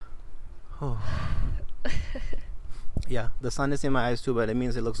Oh. Yeah, the sun is in my eyes too, but it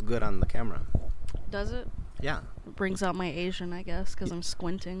means it looks good on the camera. Does it? Yeah. It brings out my Asian, I guess, because I'm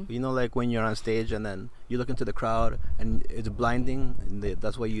squinting. You know, like when you're on stage and then you look into the crowd and it's blinding. And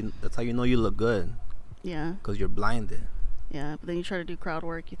that's how you know you look good. Yeah. Because you're blinded. Yeah, but then you try to do crowd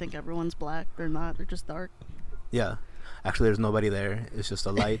work, you think everyone's black. They're not. They're just dark. Yeah. Actually, there's nobody there. It's just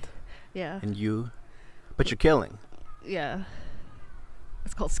a light. Yeah. And you. But you're killing. Yeah.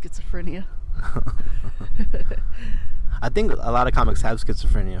 It's called schizophrenia. I think a lot of comics have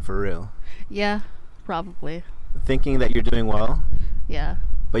schizophrenia, for real. Yeah, probably. Thinking that you're doing well. Yeah.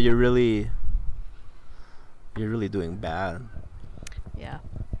 But you're really doing bad. Yeah.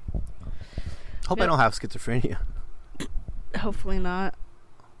 Hope I don't have schizophrenia. Hopefully not.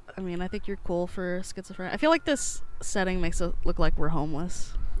 I mean, I think you're cool for schizophrenia. I feel like this setting makes it look like we're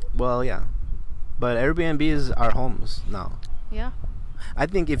homeless. Well, yeah. But Airbnbs are homes now. Yeah. I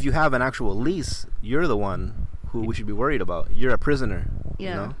think if you have an actual lease, you're the one who we should be worried about. You're a prisoner. Yeah.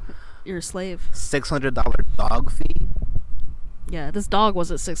 You know? You're a slave. $600 dog fee? Yeah, this dog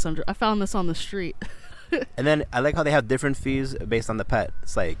was at $600. I found this on the street. And then I like how they have different fees based on the pet.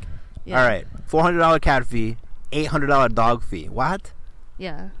 It's like, yeah. All right, $400 cat fee, $800 dog fee. What?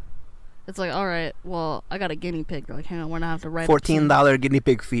 Yeah. It's like, all right, well, I got a guinea pig. They're like, hang on, we're going to have to write $14 guinea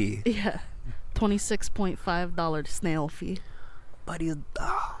pig fee. Yeah. $26.5 snail fee. But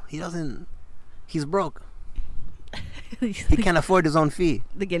he's broke. He can't afford his own fee.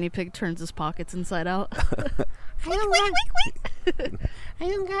 The guinea pig turns his pockets inside out. I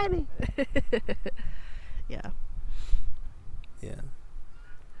don't got it. Yeah. Yeah.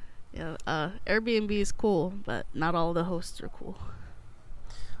 Yeah. Airbnb is cool, but not all the hosts are cool.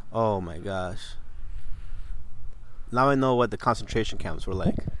 Oh my gosh. Now I know what the concentration camps were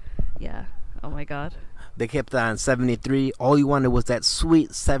like. Yeah. Oh my god. They kept on 73. All you wanted was that sweet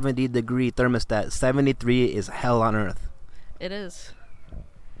 70-degree thermostat. 73 is hell on earth. It is.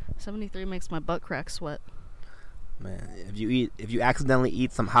 73 makes my butt crack sweat. Man, if you accidentally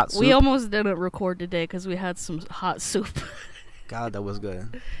eat some hot soup. We almost didn't record today because we had some hot soup. God, that was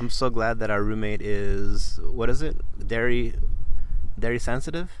good. I'm so glad that our roommate is, what is it? Dairy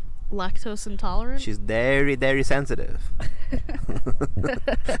sensitive? Lactose intolerant? She's dairy sensitive.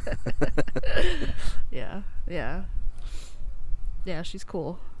 Yeah. Yeah, she's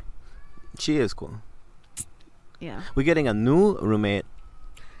cool. She is cool. Yeah. We're getting a new roommate.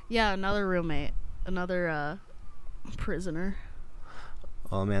 Yeah, another roommate. Another prisoner.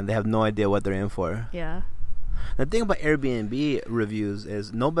 Oh man, they have no idea what they're in for. Yeah. The thing about Airbnb reviews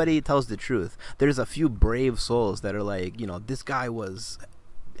is nobody tells the truth. There's a few brave souls that are like, this guy was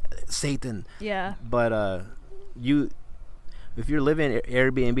Satan. Yeah. But if you're living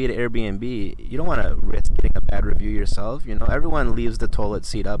Airbnb to Airbnb, you don't want to risk getting a bad review yourself. Everyone leaves the toilet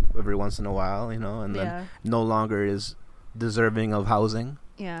seat up every once in a while, and then no longer is deserving of housing.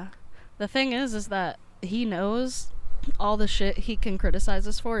 Yeah. The thing is that he knows all the shit he can criticize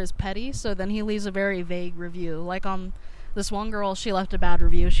us for is petty, so then he leaves a very vague review. Like on this one girl, she left a bad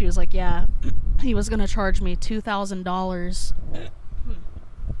review. She was like, yeah, he was going to charge me $2,000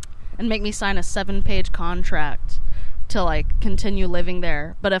 and make me sign a 7-page contract to continue living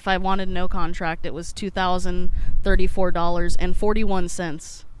there. But if I wanted no contract, it was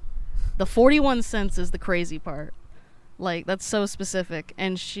 $2,034.41. The 41 cents is the crazy part. That's so specific.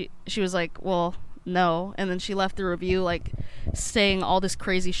 And she was like, well, no. And then she left the review saying all this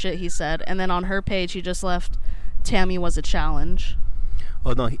crazy shit he said. And then on her page, he just left, Tammy was a challenge.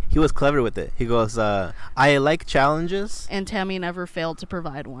 Oh no, he was clever with it. He goes, I like challenges, and Tammy never failed to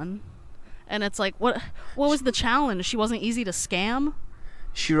provide one. And it's like, what was the challenge? She wasn't easy to scam?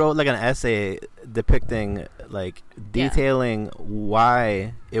 She wrote an essay depicting detailing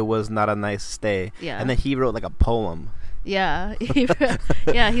why it was not a nice stay. Yeah. And then he wrote a poem. Yeah. He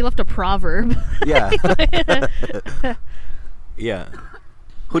left a proverb. Yeah. Yeah.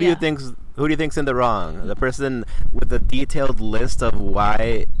 Who do you think's in the wrong? The person with a detailed list of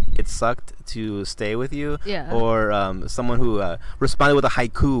why it sucked to stay with you? Yeah. Or someone who responded with a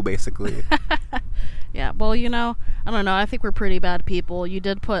haiku, basically? Yeah, well, I don't know. I think we're pretty bad people. You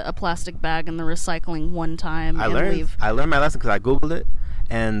did put a plastic bag in the recycling one time I learned my lesson because I Googled it.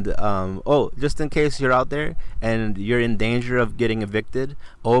 And, just in case you're out there and you're in danger of getting evicted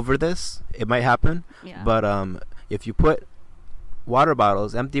over this, it might happen. Yeah. But if you put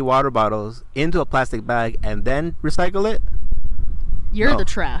empty water bottles, into a plastic bag and then recycle it, you're the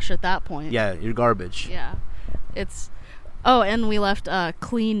trash at that point. Yeah, you're garbage. Yeah. It's Oh, and we left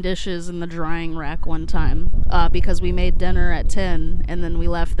clean dishes in the drying rack one time because we made dinner at 10 and then we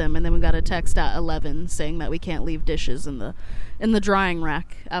left them, and then we got a text at 11 saying that we can't leave dishes in the drying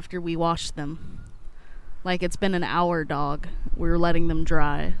rack after we washed them. Like, it's been an hour, dog. We were letting them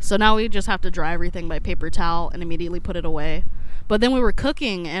dry. So now we just have to dry everything by paper towel and immediately put it away. But then we were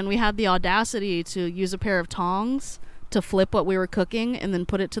cooking and we had the audacity to use a pair of tongs to flip what we were cooking and then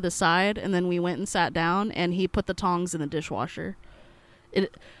put it to the side, and then we went and sat down and he put the tongs in the dishwasher.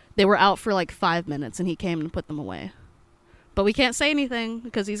 They were out for like 5 minutes and he came and put them away. But we can't say anything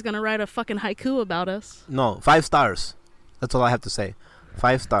because he's going to write a fucking haiku about us. No, 5 stars. That's all I have to say.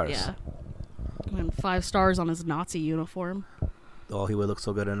 5 stars. Yeah. And 5 stars on his Nazi uniform. Oh, he would look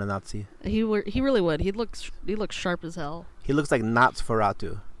so good in a Nazi. He really would. He looks sharp as hell. He looks like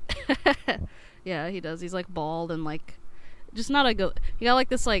Nosferatu. Yeah, he does. He's like bald and like just not a go. He got like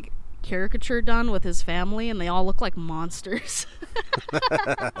this like caricature done with his family, and they all look like monsters.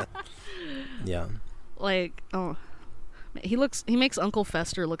 Yeah. Like, oh, he makes Uncle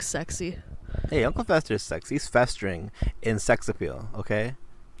Fester look sexy. Hey, Uncle Fester is sexy. He's festering in sex appeal. Okay,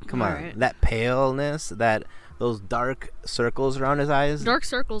 come on. Right. That paleness, those dark circles around his eyes. Dark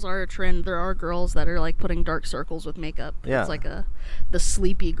circles are a trend. There are girls that are like putting dark circles with makeup. Yeah. It's like the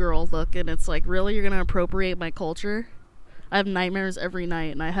sleepy girl look, and it's like, really, you're gonna appropriate my culture? I have nightmares every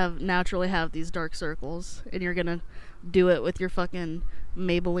night, and I naturally have these dark circles, and you're gonna do it with your fucking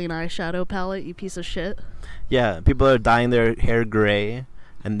Maybelline eyeshadow palette, you piece of shit. Yeah, people are dyeing their hair gray,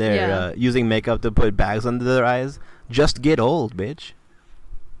 and they're using makeup to put bags under their eyes. Just get old, bitch.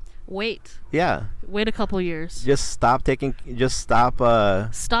 Wait Yeah. a couple years. Just stop.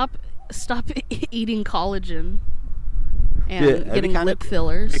 Stop eating collagen and Dude, getting lip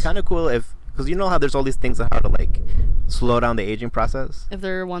fillers. It'd be kind of cool because you know how there's all these things on how to like slow down the aging process. If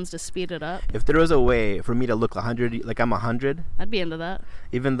there are ones to speed it up. If there was a way for me to look 100, like I'm 100, I'd be into that.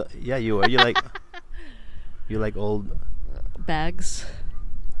 even yeah, you are. You like you like old bags.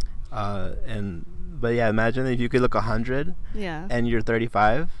 But yeah, imagine if you could look 100. Yeah. And you're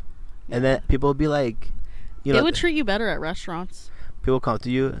 35, and then people would be like, they would treat you better at restaurants. People come to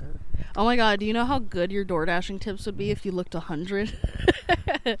you. Oh my god, do you know how good your door dashing tips would be if you looked 100?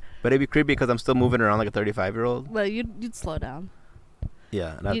 But it'd be creepy because I'm still moving around like a 35-year-old. Well, you'd slow down.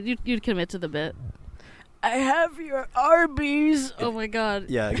 Yeah. You'd commit to the bit. I have your Arby's. Oh my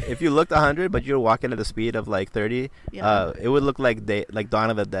god. Yeah, if you looked 100 but you're walking at the speed of like 30, it would look like Dawn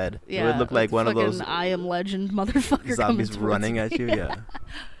of the Dead. Yeah, it would look like one of those I Am Legend motherfucker zombies running at you. Yeah.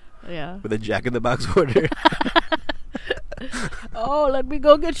 Yeah. With a Jack in the Box order. Oh, let me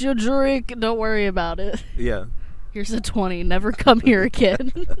go get you a drink. Don't worry about it. Yeah. Here's a 20. Never come here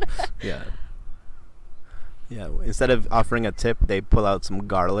again. Yeah. Yeah. Instead of offering a tip, they pull out some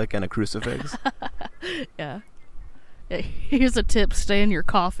garlic and a crucifix. Yeah. Here's a tip. Stay in your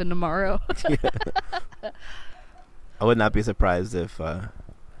coffin tomorrow. Yeah. I would not be surprised if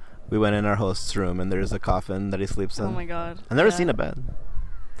we went in our host's room and there's a coffin that he sleeps in. Oh my god. I've never seen a bed.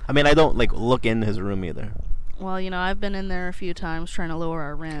 I mean, I don't like look in his room either. Well, I've been in there a few times trying to lower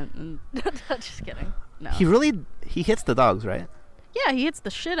our rent, and just kidding. No. He hits the dogs, right? Yeah, he hits the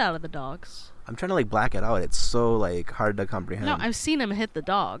shit out of the dogs. I'm trying to like black it out. It's so like hard to comprehend. No, I've seen him hit the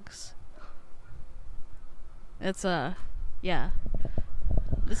dogs. It's yeah.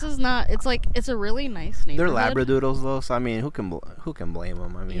 This is not. It's like it's a really nice neighborhood. They're Labradoodles though, so I mean, who can blame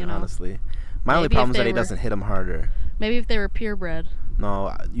them? I mean, honestly, my only Maybe problem is that he doesn't hit them harder. Maybe if they were purebred.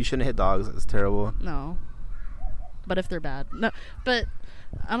 No, you shouldn't hit dogs. It's terrible. No. But if they're bad. No, but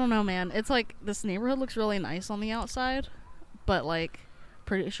I don't know, man. It's like this neighborhood looks really nice on the outside, but like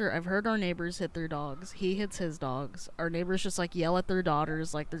pretty sure I've heard our neighbors hit their dogs. He hits his dogs. Our neighbors just like yell at their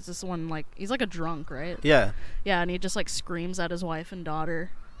daughters. Like there's this one, like he's like a drunk, right? Yeah. Yeah, and he just like screams at his wife and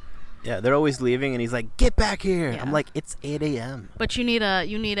daughter. Yeah, they're always leaving, and he's like, "Get back here!" Yeah. I'm like, "It's 8 a.m." But you need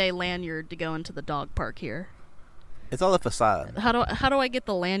a lanyard to go into the dog park here. It's all a facade. How do I get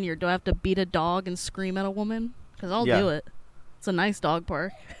the lanyard? Do I have to beat a dog and scream at a woman? Because I'll do it. It's a nice dog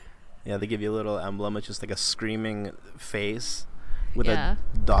park. Yeah, they give you a little emblem. It's just like a screaming face with a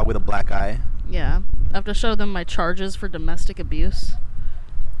dog with a black eye. Yeah, I have to show them my charges for domestic abuse,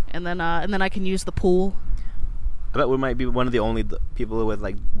 and then I can use the pool. I bet we might be one of the only people with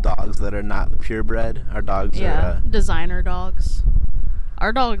like dogs that are not purebred. Our dogs are designer dogs.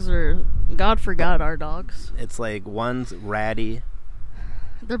 Our dogs are God forgot our dogs. It's like one's ratty.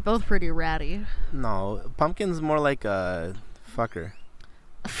 They're both pretty ratty. No, Pumpkin's more like a fucker.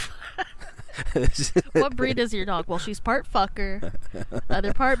 What breed is your dog? Well, she's part fucker,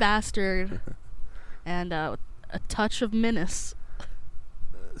 other part bastard, and a touch of menace.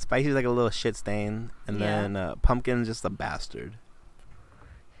 Spicy's like a little shit stain, and then Pumpkin's just a bastard.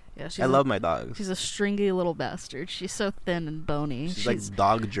 Yeah, I love my dogs. She's a stringy little bastard. She's so thin and bony. She's like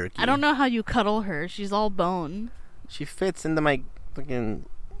dog jerky. I don't know how you cuddle her. She's all bone. She fits into my fucking,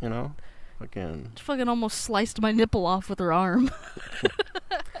 fucking... She fucking almost sliced my nipple off with her arm.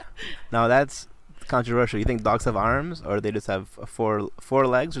 Now that's controversial. You think dogs have arms, or they just have four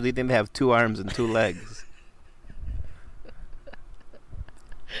legs, or do you think they have 2 arms and 2 legs?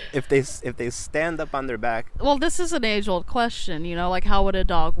 If they stand up on their back... Well, this is an age-old question, like how would a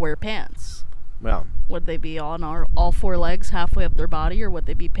dog wear pants? Well, would they be on all 4 legs halfway up their body, or would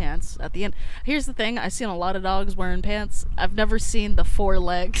they be pants at the end? Here's the thing, I've seen a lot of dogs wearing pants. I've never seen the 4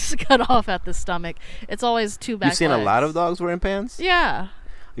 legs cut off at the stomach. It's always 2 back legs. You've seen a lot of dogs wearing pants? Yeah.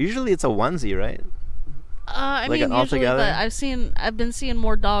 Usually it's a onesie, right? I mean, usually altogether? I've been seeing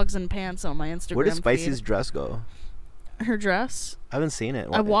more dogs in pants on my Instagram. Where does Spicy's feed. Dress go? Her dress? I haven't seen it.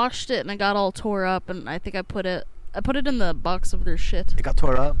 I washed it and it got all tore up, and I think I put it in the box of their shit. It got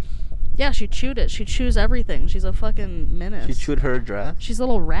tore up? Yeah, she chewed it. She chews everything. She's a fucking menace. She chewed her dress? She's a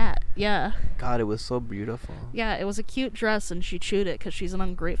little rat. Yeah. God, it was so beautiful. Yeah, it was a cute dress, and she chewed it because she's an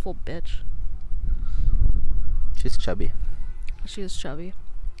ungrateful bitch. She's chubby. She is chubby.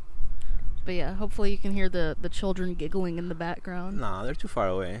 But yeah, hopefully you can hear the children giggling in the background. Nah, they're too far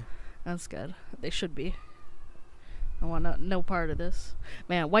away. That's good. They should be. I want no part of this.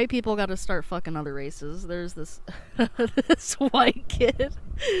 Man, white people got to start fucking other races. There's this this white kid.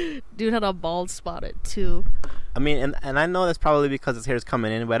 Dude had a bald spot at 2. I mean, and I know that's probably because his hair's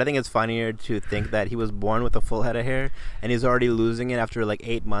coming in, but I think it's funnier to think that he was born with a full head of hair and he's already losing it after like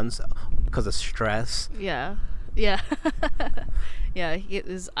 8 months because of stress. Yeah. Yeah. Yeah,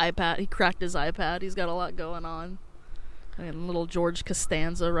 his iPad. He cracked his iPad. He's got a lot going on. And little George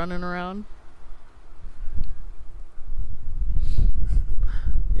Costanza running around.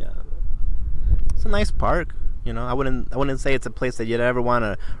 Yeah, it's a nice park. I wouldn't say it's a place that you'd ever want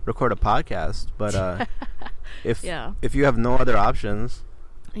to record a podcast, but if you have no other options.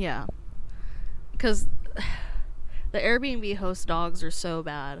 Yeah, because the Airbnb host dogs are so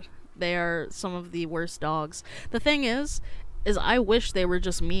bad. They are some of the worst dogs. The thing is I wish they were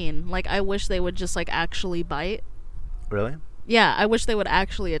just mean. Like, I wish they would just, like, actually bite. Really? Yeah, I wish they would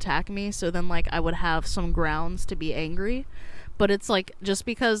actually attack me, so then, like, I would have some grounds to be angry. But it's, like, just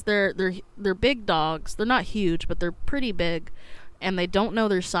because they're big dogs, they're not huge, but they're pretty big, and they don't know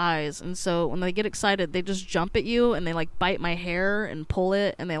their size, and so when they get excited, they just jump at you, and they, like, bite my hair and pull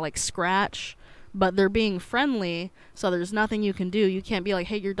it, and they, like, scratch. But they're being friendly, so there's nothing you can do. You can't be like,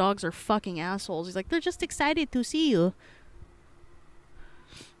 hey, your dogs are fucking assholes. He's like, they're just excited to see you.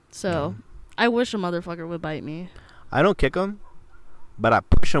 So, I wish a motherfucker would bite me. I don't kick them, but I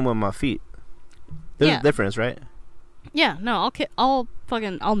push them with my feet. There's a difference, right? Yeah, no,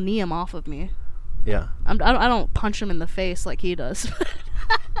 I'll knee him off of me. Yeah. I don't punch him in the face like he does.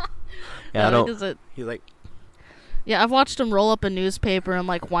 Yeah, no, I don't. He's like... Yeah, I've watched him roll up a newspaper and,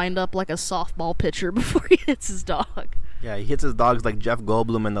 like, wind up like a softball pitcher before he hits his dog. Yeah, he hits his dogs like Jeff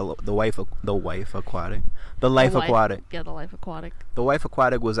Goldblum in the Life Aquatic. The Life Aquatic. Yeah, the Life Aquatic. The Life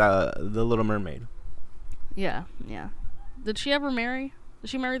Aquatic was The Little Mermaid. Yeah, yeah. Did she ever marry? Did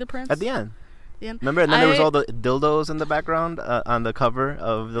she marry the prince? At the end. Remember? And then there was all the dildos in the background on the cover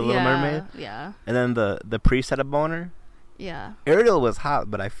of The Little Mermaid. Yeah. And then the priest had a boner. Yeah. Ariel was hot,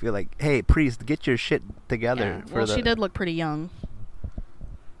 but I feel like, hey, priest, get your shit together. Yeah. Well, she did look pretty young.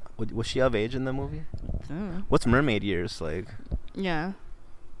 Was she of age in the movie? What's mermaid years like? Yeah.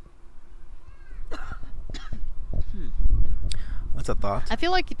 What's a thought? I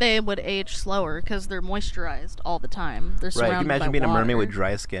feel like they would age slower because they're moisturized all the time. They're surrounded by Can you imagine being a mermaid with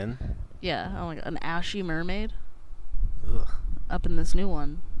dry skin? Yeah, like an ashy mermaid. Ugh. Up in this new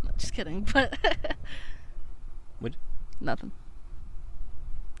one. Just kidding, but... What? Nothing.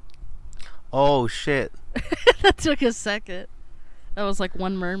 Oh, shit. That took a second. That was like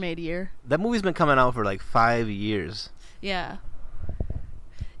one mermaid year. That movie's been coming out for like 5 years. Yeah.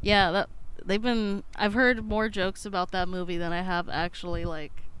 Yeah, I've heard more jokes about that movie than I have actually,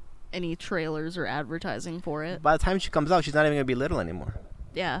 like, any trailers or advertising for it. By the time she comes out, she's not even going to be little anymore.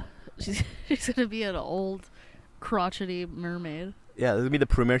 Yeah. She's going to be an old, crotchety mermaid. Yeah, this will be the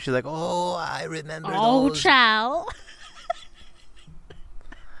premiere. She's like, oh, I remember those. Oh, child.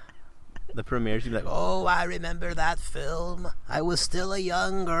 The premiere, she'd be like, oh, I remember that film. I was still a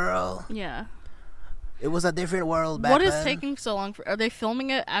young girl. Yeah. It was a different world back then. What is taking so long? Are they filming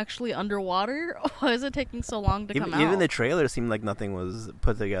it actually underwater? Why is it taking so long to come out? Even the trailer seemed like nothing was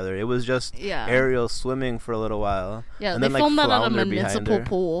put together. It was just Ariel swimming for a little while. Yeah, and they then, filmed like, that at a municipal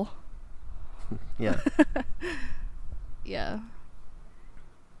pool. Yeah. Yeah.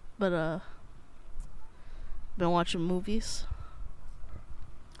 But been watching movies.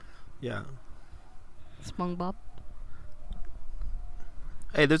 Yeah. SpongeBob.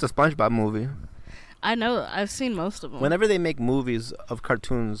 Hey, there's a SpongeBob movie. I know. I've seen most of them. Whenever they make movies of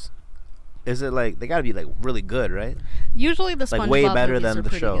cartoons, is it like they gotta be like really good, right? Usually the SpongeBob like way better movies than are the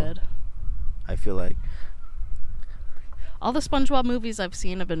pretty show. Good. I feel like all the SpongeBob movies I've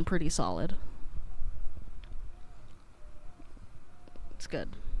seen have been pretty solid. It's good.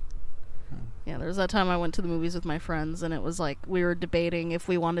 Yeah, there was that time I went to the movies with my friends, and it was like we were debating if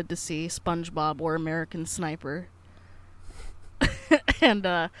we wanted to see SpongeBob or American Sniper.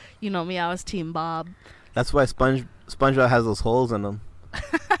 And you know me, I was Team Bob. That's why SpongeBob has those holes in them.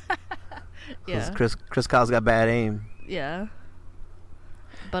 Yeah, Chris Kyle's got bad aim. Yeah,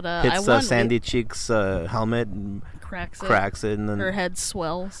 but hits Sandy Cheek's helmet and cracks it, and then her head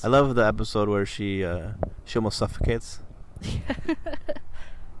swells. I love the episode where she almost suffocates.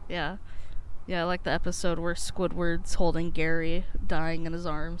 Yeah. Yeah, I like the episode where Squidward's holding Gary dying in his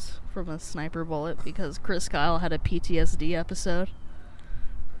arms from a sniper bullet because Chris Kyle had a PTSD episode.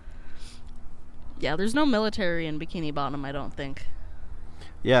 Yeah, there's no military in Bikini Bottom, I don't think.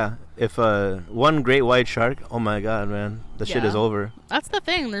 Yeah, if one great white shark, oh my god, man, the shit is over. That's the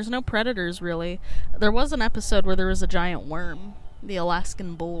thing, there's no predators, really. There was an episode where there was a giant worm, the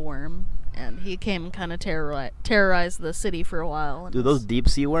Alaskan bullworm, and he came and kind of terrorized the city for a while. Dude, those deep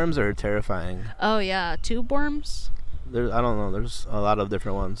sea worms are terrifying. Oh, yeah, tube worms? I don't know, there's a lot of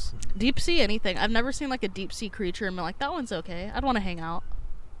different ones. Deep sea anything. I've never seen like a deep sea creature and been like, that one's okay. I'd want to hang out.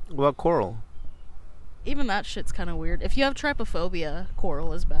 What about coral? Even that shit's kind of weird. If you have trypophobia,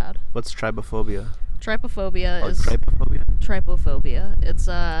 coral is bad. What's trypophobia? Trypophobia is... Trypophobia? Trypophobia. It's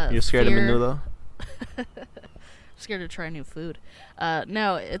You're scared of menudo? Scared to try new food.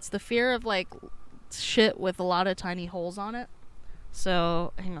 No, it's the fear of like shit with a lot of tiny holes on it.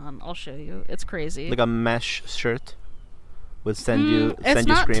 So, hang on, I'll show you. It's crazy. Like a mesh shirt would send you screaming? It's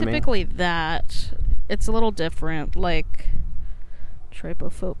not typically that. It's a little different. Like,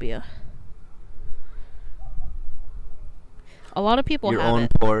 trypophobia. A lot of people your have own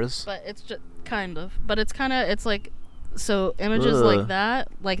it, pores. but it's just kind of. But it's kind of. It's like so images like that.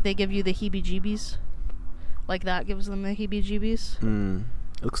 Like they give you the heebie-jeebies. Like that gives them the heebie-jeebies.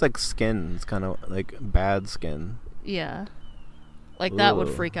 It looks like skin. It's kind of like bad skin. Yeah, like that would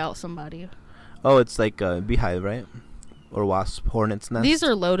freak out somebody. Oh, it's like a beehive, right? Or wasp, hornet's nest. These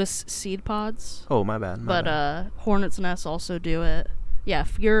are lotus seed pods. Oh, my bad. But hornet's nests also do it. Yeah,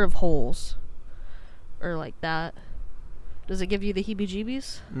 fear of holes, or like that. Does it give you the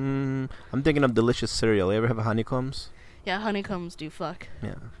heebie-jeebies? I'm thinking of delicious cereal. You ever have honeycombs? Yeah, honeycombs do fuck.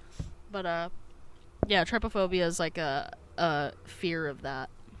 Yeah. But yeah, trypophobia is like a fear of that.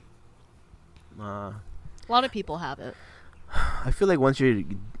 A lot of people have it. I feel like once you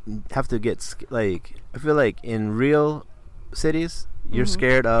have to get I feel like in real cities, you're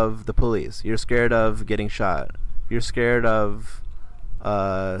scared of the police. You're scared of getting shot. You're scared of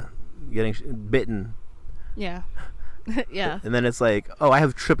getting bitten. Yeah. Yeah. And then it's like, oh, I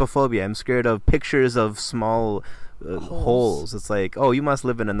have trypophobia. I'm scared of pictures of small holes. It's like, oh, you must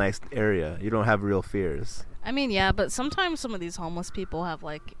live in a nice area. You don't have real fears. I mean, yeah, but sometimes some of these homeless people have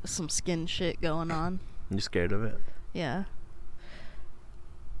like some skin shit going on. You're scared of it? Yeah.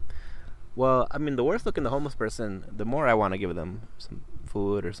 Well, I mean, the worse looking the homeless person, the more I want to give them some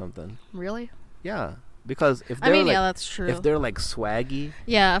food or something. Really? Yeah. Because if they're yeah, that's true. If they're like swaggy,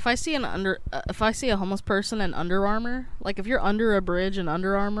 yeah. If I see a homeless person in Under Armour, like if you're under a bridge in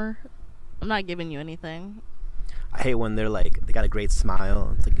Under Armour, I'm not giving you anything. I hate when they're like they got a great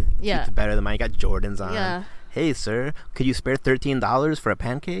smile. It's like it's better than mine. You got Jordans on. Yeah. Hey, sir, could you spare $13 for a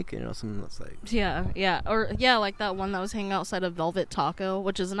pancake? You know, something that's like. Yeah, or yeah, like that one that was hanging outside of Velvet Taco,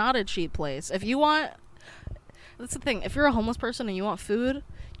 which is not a cheap place. If you want, that's the thing. If you're a homeless person and you want food,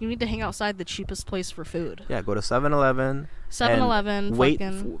 you need to hang outside the cheapest place for food. Yeah, go to 7-Eleven. 7-Eleven. Wait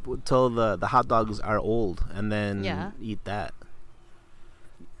till the hot dogs are old, and then eat that.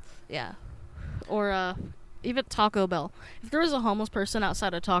 Yeah, or even Taco Bell. If there was a homeless person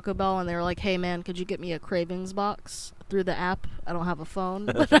outside of Taco Bell and they were like, "Hey man, could you get me a Cravings box through the app?" I don't have a phone,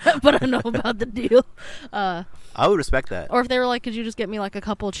 but I know about the deal. I would respect that. Or if they were like, "Could you just get me like a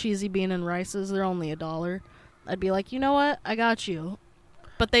couple cheesy bean and rices? They're only $1." I'd be like, you know what? I got you.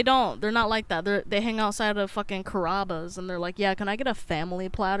 But they don't. They're not like that. They hang outside of fucking Carrabba's and they're like, yeah, can I get a family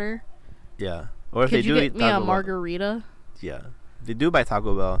platter? Yeah. Or if could they do you get me a margarita? Yeah. They do buy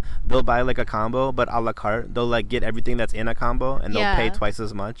Taco Bell. They'll buy like a combo, but a la carte. They'll like get everything that's in a combo, and they'll pay twice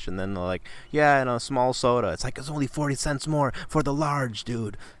as much. And then they're like, yeah, and a small soda. It's like it's only 40 cents more for the large,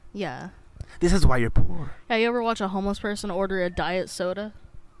 dude. Yeah. This is why you're poor. Yeah, you ever watch a homeless person order a diet soda?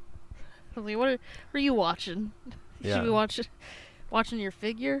 was like, what are you watching? You should be watching your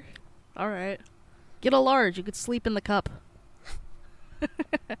figure? Alright. Get a large. You could sleep in the cup.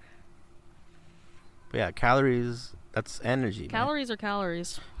 But yeah, calories, that's energy. Calories are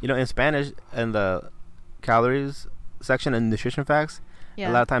calories. You know, in Spanish, in the calories section in nutrition facts, a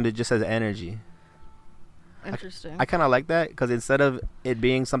lot of times it just says energy. Interesting. I kind of like that because instead of it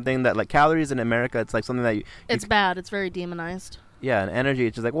being something that, like, calories in America, it's like something that it's bad. It's very demonized. Yeah, and energy,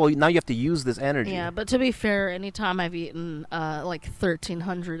 it's just like, well, now you have to use this energy. Yeah, but to be fair, anytime I've eaten like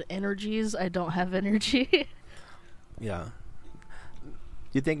 1,300 energies, I don't have energy. Yeah.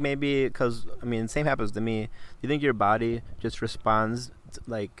 Do you think maybe, because, I mean, same happens to me, do you think your body just responds,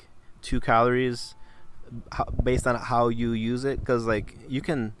 like, to calories based on how you use it? Because, like,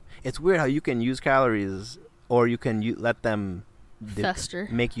 it's weird how you can use calories or you can let them fester,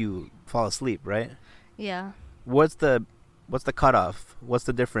 make you fall asleep, right? Yeah. What's the cutoff? What's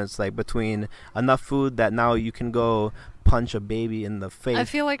the difference, like, between enough food that now you can go punch a baby in the face? I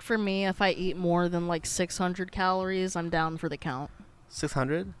feel like for me, if I eat more than like 600 calories, I'm down for the count.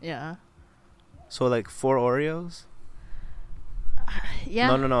 600? Yeah. So like 4 Oreos?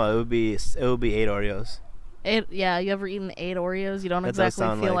 Yeah. No. It would be 8 Oreos. 8. Yeah. You ever eaten 8 Oreos? You don't exactly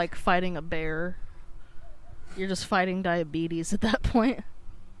feel like fighting a bear. You're just fighting diabetes at that point.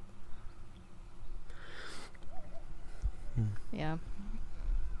 Yeah.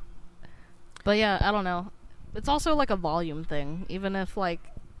 But yeah, I don't know. It's also like a volume thing. Even if like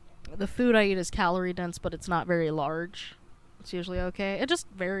the food I eat is calorie dense but it's not very large, it's usually okay. It just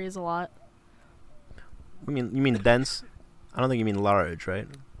varies a lot. You mean dense? I don't think you mean large, right?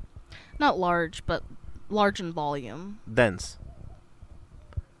 Not large, but large in volume. Dense.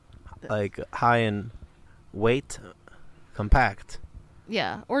 Like high in weight, compact.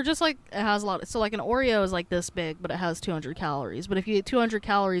 Yeah, or just like it has a lot. So like an Oreo is like this big, but it has 200 calories. But if you eat 200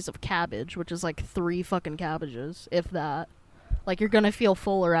 calories of cabbage, which is like 3 fucking cabbages, if that, like you're gonna feel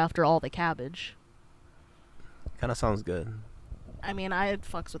fuller after all the cabbage. Kind of sounds good. I mean, I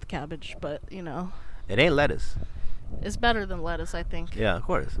fucks with cabbage, but you know, it ain't lettuce. It's better than lettuce, I think. Yeah, of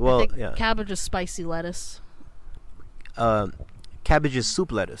course. Well, yeah. Cabbage is spicy lettuce. Cabbage is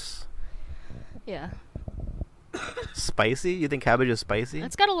soup lettuce. Yeah. Spicy? You think cabbage is spicy?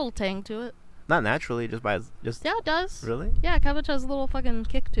 It's got a little tang to it. Not naturally, just. Yeah, it does. Really? Yeah, cabbage has a little fucking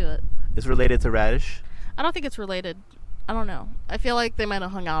kick to it. It's related to radish? I don't think it's related. I don't know. I feel like they might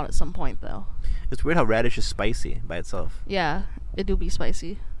have hung out at some point, though. It's weird how radish is spicy by itself. Yeah, it do be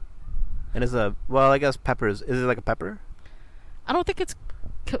spicy. And it's I guess peppers. Is it like a pepper? I don't think it's,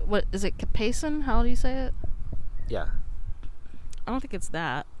 what, is it capsaicin? How do you say it? Yeah. I don't think it's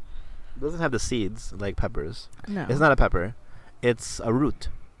that. It doesn't have the seeds like peppers. No. It's not a pepper. It's a root.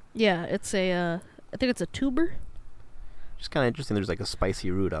 Yeah, it's I think it's a tuber. Just kind of interesting there's like a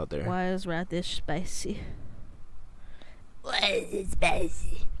spicy root out there. Why is radish spicy? Why is it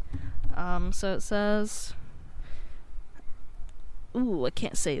spicy? So it says... Ooh, I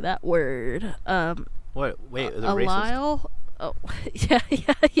can't say that word. What? Wait, is it Allyl? Oh,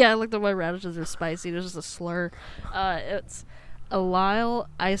 yeah. I looked at why radishes are spicy. There's just a slur. It's Allyl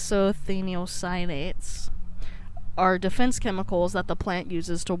isothiocyanates are defense chemicals that the plant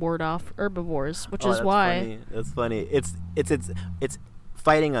uses to ward off herbivores, which is why. That's funny. It's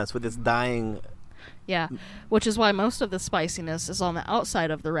fighting us with its dying. Yeah, which is why most of the spiciness is on the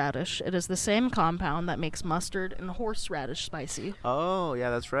outside of the radish. It is the same compound that makes mustard and horseradish spicy. Oh, yeah,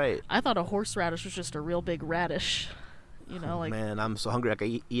 that's right. I thought a horseradish was just a real big radish. You know, like... Man, I'm so hungry I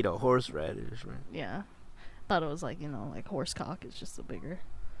could eat a horseradish, man. Yeah. Thought it was like, you know, like horse cock is just a bigger...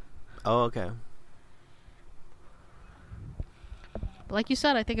 Oh, okay. But like you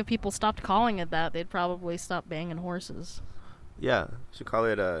said, I think if people stopped calling it that, they'd probably stop banging horses. Yeah, should call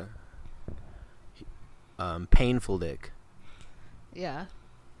it a... painful dick. Yeah.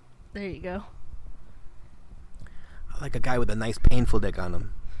 There you go. I like a guy with a nice painful dick on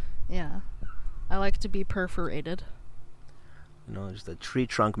him. Yeah. I like to be perforated. You know, just a tree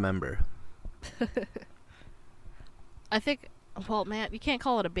trunk member. I think, well, man, you can't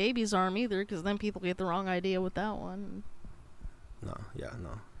call it a baby's arm either, because then people get the wrong idea with that one. No. Yeah,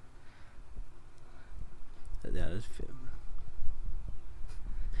 it's...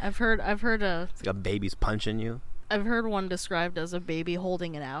 I've heard it's like a baby's punching you. I've heard one described as a baby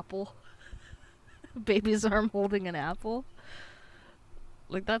holding an apple. Baby's arm holding an apple.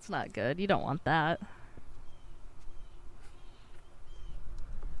 Like, that's not good. You don't want that.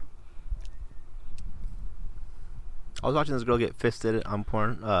 I was watching this girl get fisted on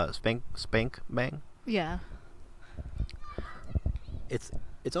porn. Spank bang. Yeah. It's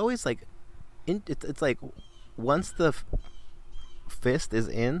always like, it's like once the fist is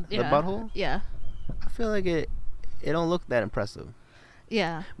in the butthole. Yeah. I feel like it don't look that impressive.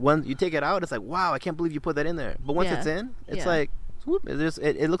 Yeah. When you take it out, it's like, wow, I can't believe you put that in there. But once it's in, it's like, whoop, it looks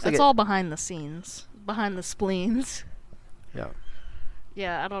like it's all behind the scenes, behind the spleens. Yeah.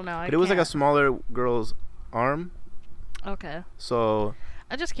 Yeah, I don't know. But it was like a smaller girl's arm. Okay. So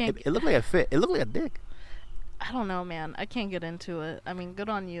I just can't. It looked like a fit. It looked like a dick. I don't know, man. I can't get into it. I mean, good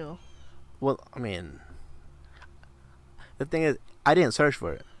on you. Well, I mean, the thing is, I didn't search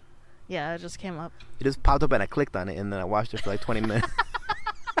for it. Yeah, it just came up. It just popped up and I clicked on it and then I watched it for like 20 minutes.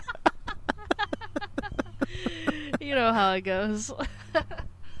 You know how it goes.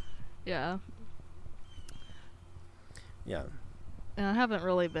 Yeah. Yeah. And I haven't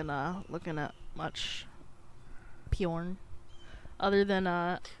really been looking at much porn. Other than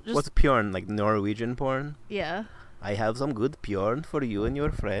just... What's porn? Like Norwegian porn? Yeah. I have some good porn for you and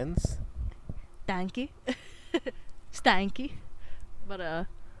your friends. Stanky. Stanky. But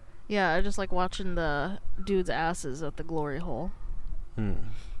yeah, I just like watching the dudes' asses at the glory hole.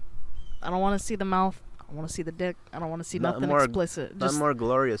 I don't want to see the mouth. I want to see the dick. I don't want to see nothing explicit. Not more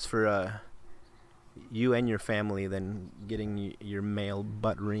glorious for you and your family than getting your male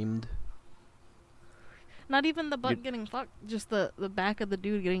butt reamed. Not even the butt getting fucked. Just the back of the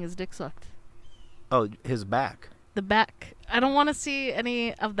dude getting his dick sucked. Oh, his back. The back. I don't want to see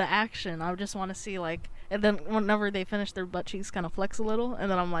any of the action. I just want to see like... And then whenever they finish, their butt cheeks kind of flex a little.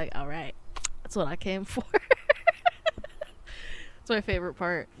 And then I'm like, all right. That's what I came for. It's my favorite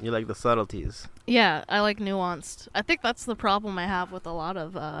part. You like the subtleties. Yeah, I like nuanced. I think that's the problem I have with a lot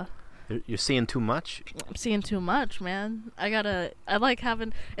of... You're seeing too much? I'm seeing too much, man. I like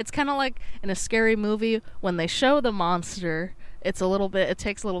having... It's kind of like in a scary movie, when they show the monster, it takes a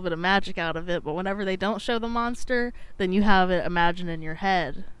little bit of magic out of it, but whenever they don't show the monster, then you have it imagined in your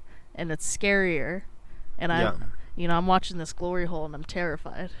head, and it's scarier. And I'm watching this glory hole, and I'm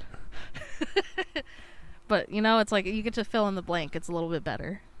terrified. But, it's like, you get to fill in the blank. It's a little bit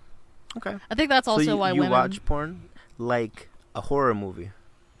better. Okay. I think that's also why women... you watch porn like a horror movie.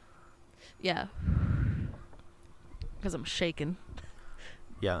 Yeah. Because I'm shaking.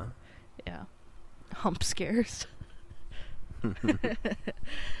 Yeah. Yeah. Hump scares.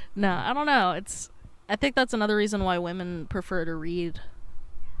 No, I don't know. I think that's another reason why women prefer to read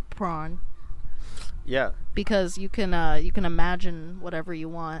porn. Yeah. Because you can imagine whatever you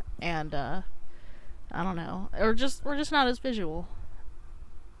want, and I don't know, we're just not as visual.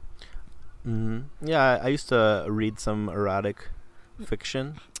 Yeah, I used to read some erotic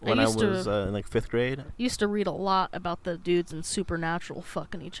fiction when I was in like 5th grade. Used to read a lot about the dudes in Supernatural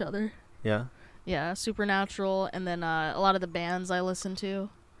fucking each other. Yeah. Yeah, Supernatural, and then a lot of the bands I listened to.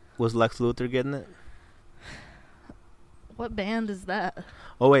 Was Lex Luthor getting it? What band is that?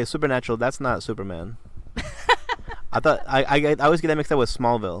 Oh wait, Supernatural. That's not Superman. I thought I always get that mixed up with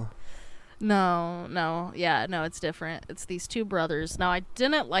Smallville. No, yeah, no, it's different. It's these two brothers. Now, I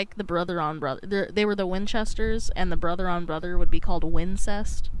didn't like the brother on brother. They were the Winchesters, and the brother on brother would be called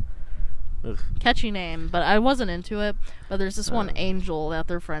Wincest. Ugh. Catchy name, but I wasn't into it. But there's this one angel that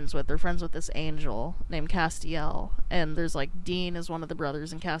they're friends with. They're friends with this angel named Castiel, and there's like Dean is one of the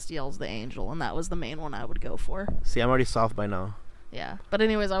brothers, and Castiel's the angel, and that was the main one I would go for. See, I'm already soft by now. Yeah, but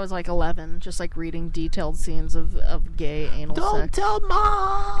anyways, I was like 11, just like reading detailed scenes of gay anal sex. Don't tell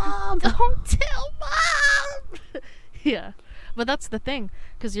mom! Don't tell mom! Yeah, but that's the thing,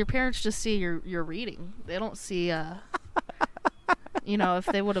 because your parents just see your reading. They don't see, if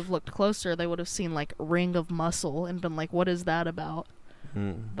they would have looked closer, they would have seen like Ring of Muscle and been like, what is that about?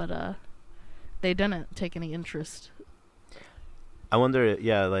 But they didn't take any interest. I wonder,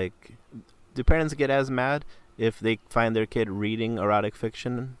 like, do parents get as mad if they find their kid reading erotic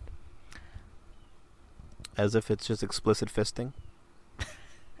fiction as if it's just explicit fisting?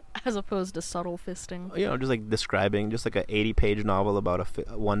 As opposed to subtle fisting. Just like describing, just like an 80-page novel about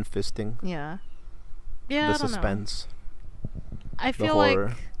one fisting. Yeah. Yeah, the suspense. I feel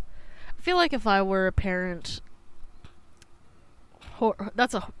like if I were a parent,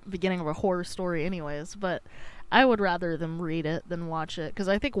 that's a beginning of a horror story anyways, but I would rather them read it than watch it, because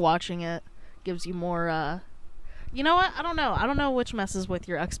I think watching it gives you more, you know what? I don't know. I don't know which messes with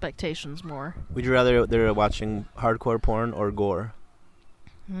your expectations more. Would you rather they're watching hardcore porn or gore?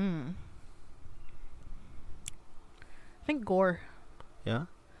 I think gore. Yeah?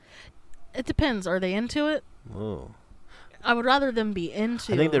 It depends. Are they into it? Oh. I would rather them be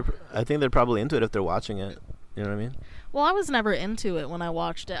into. I think they're probably into it if they're watching it. You know what I mean? Well, I was never into it when I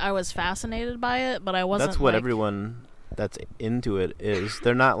watched it. I was fascinated by it, but I wasn't. That's what everyone that's into it is.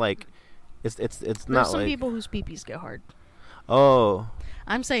 They're not like. It's not like. There's some people whose peepees get hard. Oh.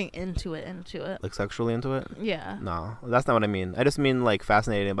 I'm saying into it. Like sexually into it? Yeah. No, that's not what I mean. I just mean like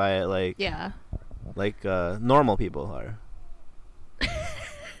fascinated by it, like Yeah. like normal people are.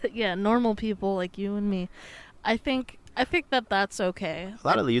 Yeah, normal people like you and me. I think that that's okay. A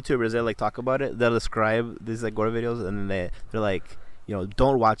lot of the YouTubers, they like talk about it. They'll describe these like gore videos, and then they're like, you know,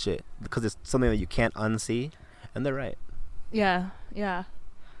 don't watch it because it's something that you can't unsee, and they're right. Yeah.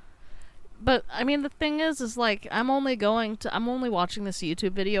 But I mean, the thing is like I'm only watching this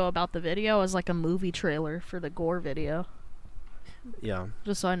YouTube video about the video as like a movie trailer for the gore video. Yeah.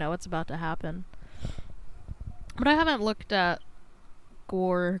 Just so I know what's about to happen. But I haven't looked at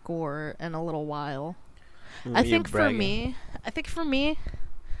gore in a little while. I think for me,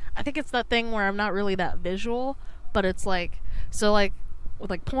 it's that thing where I'm not really that visual, but it's like, so like with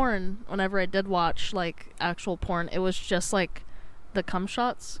like porn, whenever I did watch like actual porn, it was just like the cum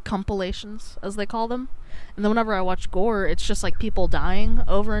shots, compilations as they call them. And then whenever I watch gore, it's just like people dying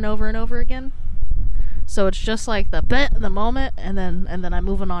over and over and over again. So it's just like the moment, and then I'm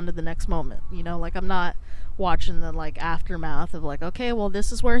moving on to the next moment. You know, like I'm not watching the like aftermath of like, okay, well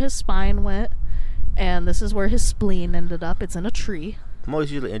this is where his spine went, and this is where his spleen ended up. It's in a tree. I'm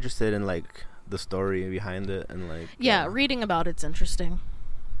always usually interested in like the story behind it and like reading about it's interesting.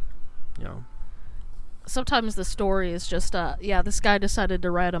 You know, sometimes the story is just this guy decided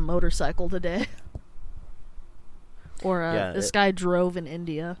to ride a motorcycle today. Or this guy drove in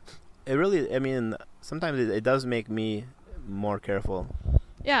India. It really, I mean, sometimes it does make me more careful.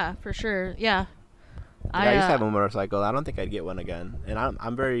 Yeah, for sure. Yeah. I used to have a motorcycle. I don't think I'd get one again. And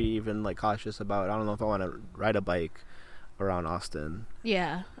I'm very even like cautious about it. I don't know if I want to ride a bike around Austin.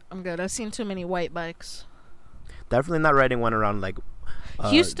 Yeah, I'm good. I've seen too many white bikes. Definitely not riding one around like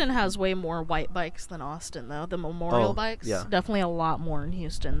Houston has way more white bikes than Austin, though. The memorial bikes, definitely a lot more in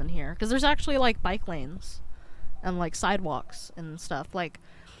Houston than here. Because there's actually like bike lanes and like sidewalks and stuff. Like,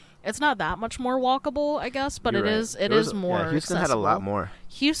 it's not that much more walkable, I guess, but it is more. Yeah, Houston accessible. had a lot more.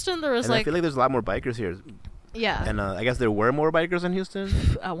 Houston, there was and I feel like there's a lot more bikers here. Yeah. And I guess there were more bikers in Houston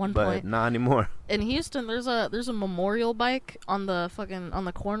at one point, but not anymore. In Houston, there's a memorial bike on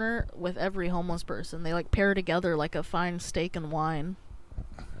the corner with every homeless person. They like pair together like a fine steak and wine.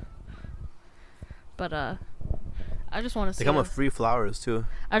 But I just want to see. They come with free flowers too.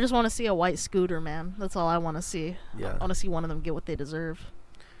 I just want to see a white scooter, man. That's all I want to see. Yeah. I want to see one of them get what they deserve.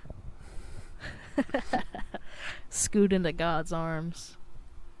 Scoot into God's arms.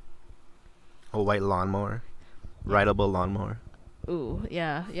 A white lawnmower. Rideable lawnmower. Ooh,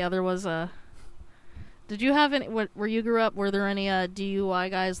 yeah. There was a... Did you have any... Where you grew up, were there any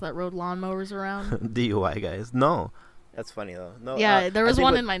DUI guys that rode lawnmowers around? DUI guys? No. That's funny, though. No. Yeah, there was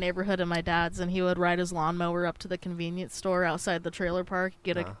one in my neighborhood in my dad's, and he would ride his lawnmower up to the convenience store outside the trailer park,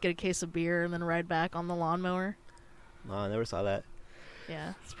 get a case of beer, and then ride back on the lawnmower. No, I never saw that.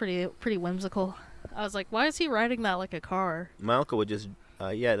 Yeah, it's pretty whimsical. I was like, why is he riding that like a car? My uncle would just...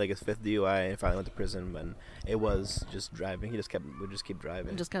 like his 5th DUI, and finally went to prison, and it was just driving. He would just keep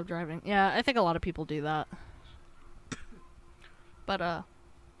driving. Just kept driving. Yeah, I think a lot of people do that. But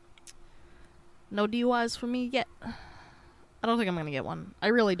no DUIs for me yet. I don't think I'm gonna get one. I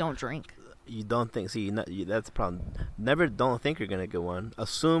really don't drink. You don't think? See, that's the problem. Never don't think you're gonna get one.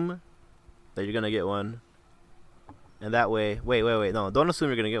 Assume that you're gonna get one, and that way, wait. No, don't assume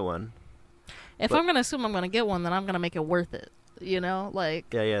you're gonna get one. If I'm gonna assume I'm gonna get one, then I'm gonna make it worth it. You know,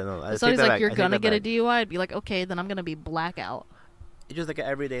 like... Yeah, no. So he's like, you're gonna get a DUI? I'd be like, okay, then I'm gonna be blackout. It's just like an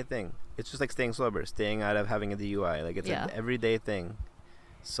everyday thing. It's just like staying sober, staying out of having a DUI. Like, it's an everyday thing.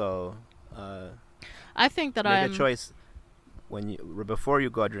 So, I think that make a choice before you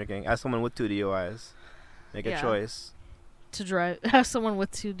go out drinking. Ask someone with 2 DUIs. Make a choice. To drive... Ask someone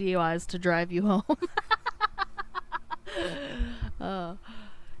with 2 DUIs to drive you home.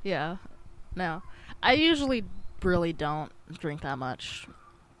 Yeah. No. I usually... really don't drink that much.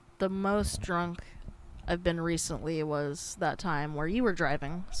 The most drunk I've been recently was that time where you were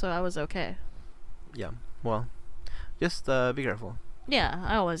driving, so I was okay. Yeah, well, just be careful. Yeah,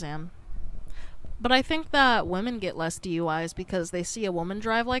 I always am. But I think that women get less DUIs because they see a woman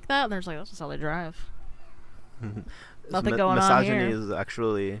drive like that, and they're just like, that's just how they drive. Nothing going on here. Misogyny is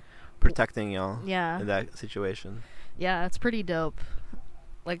actually protecting y'all in that situation. Yeah, it's pretty dope.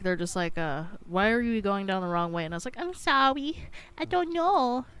 Like, they're just like, why are you going down the wrong way? And I was like, I'm sorry. I don't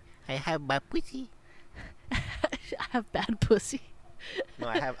know. I have bad pussy. I have bad pussy. No,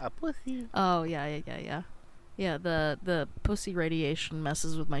 I have a pussy. Oh, yeah. Yeah, the pussy radiation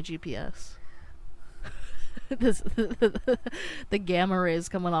messes with my GPS. The gamma rays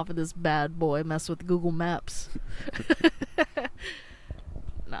coming off of this bad boy mess with Google Maps.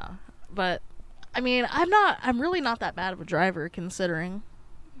 No. But, I mean, I'm really not that bad of a driver, considering...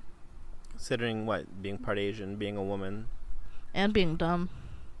 Considering what? Being part Asian, being a woman. And being dumb.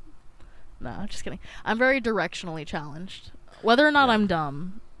 No, just kidding. I'm very directionally challenged. Whether or not I'm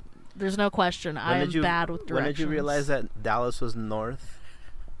dumb, there's no question. I am bad with directions. When did you realize that Dallas was north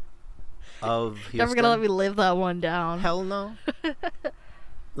of Houston? Never gonna let me live that one down. Hell no.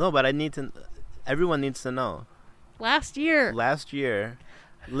 No, but I need to... Everyone needs to know. Last year.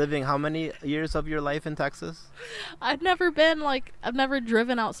 Living how many years of your life in Texas? I've never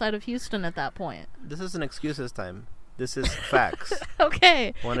driven outside of Houston at that point. This isn't excuses time. This is facts.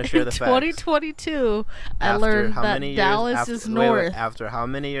 Okay. Want to share the facts. 2022, I learned that Dallas is north. Wait, after how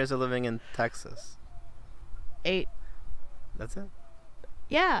many years of living in Texas? 8. That's it?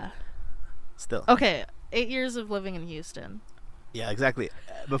 Yeah. Still. Okay, 8 years of living in Houston. Yeah, exactly.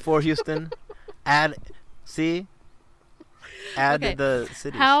 Before Houston, add the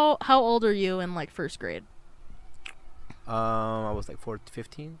cities. How old are you in like first grade? I was like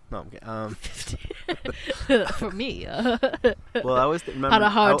 15. No, I'm kidding. For me. Well, I always remember. Had a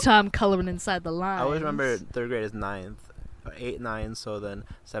hard time coloring inside the lines. I always remember third grade is 9th, 8, 9. So then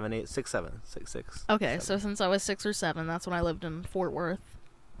 7, 8, 6, 7, 6, 6. Okay, 7. so since I was 6 or 7, that's when I lived in Fort Worth.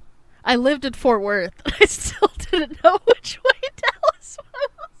 I lived in Fort Worth. I still didn't know which way Dallas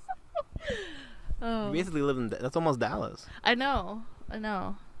was. Oh. You basically live in... That's almost Dallas. I know.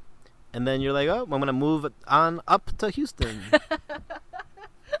 And then you're like, oh, I'm going to move on up to Houston.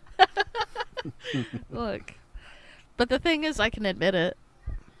 Look. But the thing is, I can admit it.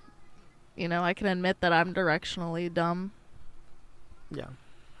 You know, I can admit that I'm directionally dumb. Yeah.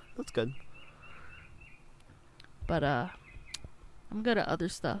 That's good. But, I'm good at other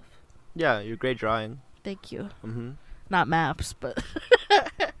stuff. Yeah, you're great drawing. Thank you. Mm-hmm. Not maps, but...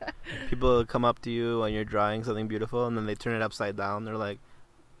 People come up to you when you're drawing something beautiful, and then they turn it upside down. They're like,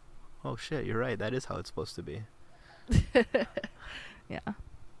 oh, shit, you're right. That is how it's supposed to be. Yeah.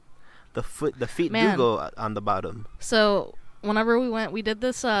 The feet do go on the bottom. So, whenever we did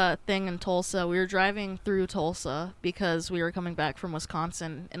this thing in Tulsa. We were driving through Tulsa because we were coming back from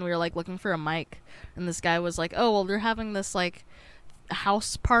Wisconsin, and we were, like, looking for a mic. And this guy was like, oh, well, they're having this, like,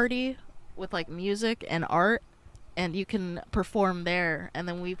 house party with, like, music and art. And you can perform there. And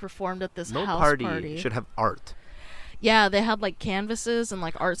then we performed at this house party. No party should have art. Yeah, they had, like, canvases and,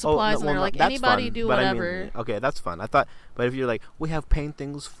 like, art supplies. And they're like, anybody fun, do whatever. I mean, okay, that's fun. I thought, but if you're like, we have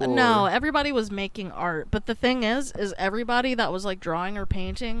paintings for... No, everybody was making art. But the thing is everybody that was, like, drawing or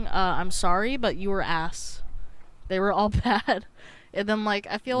painting, I'm sorry, but you were ass. They were all bad. And then, like,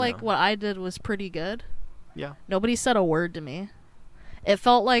 I feel like what I did was pretty good. Yeah. Nobody said a word to me. It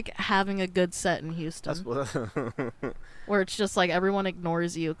felt like having a good set in Houston. Where it's just like everyone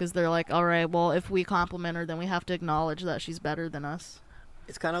ignores you because they're like, all right, well, if we compliment her, then we have to acknowledge that she's better than us.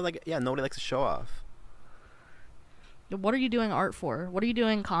 It's kind of like, yeah, nobody likes to show off. What are you doing art for? What are you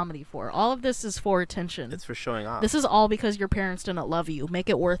doing comedy for? All of this is for attention. It's for showing off. This is all because your parents didn't love you. Make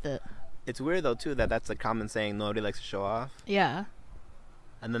it worth it. It's weird, though, too, that that's a common saying, nobody likes to show off. Yeah.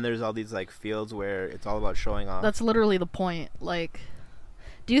 And then there's all these, like, fields where it's all about showing off. That's literally the point. Like...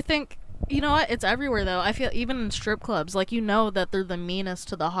 Do you think, you know what, it's everywhere though. I feel even in strip clubs, like, you know that they're the meanest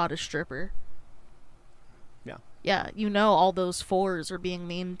to the hottest stripper. Yeah. Yeah, you know all those 4s are being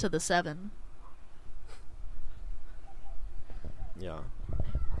mean to the 7. Yeah.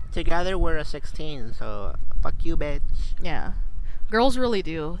 Together we're a 16, so fuck you, bitch. Yeah. Girls really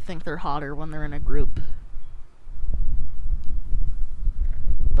do think they're hotter when they're in a group.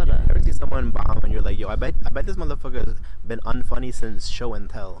 But you ever see someone bomb and you're like, yo, I bet this motherfucker's been unfunny since show and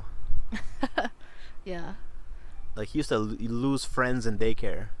tell. Yeah. Like, he used to lose friends in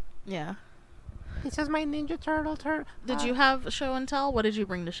daycare. Yeah. He says my Ninja Turtle Did you have show and tell? What did you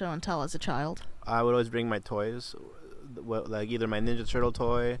bring to show and tell as a child? I would always bring my toys. Like, either my Ninja Turtle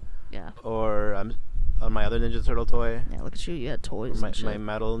toy. Yeah. Or my other Ninja Turtle toy. Yeah, look at you. You had toys and shit. My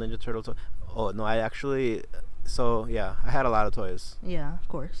metal Ninja Turtle toy. Oh, no, I actually... So, yeah, I had a lot of toys. Yeah, of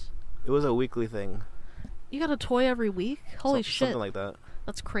course. It was a weekly thing. You got a toy every week? Holy shit. Something like that.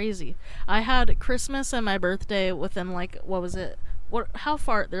 That's crazy. I had Christmas and my birthday within, like, what was it? How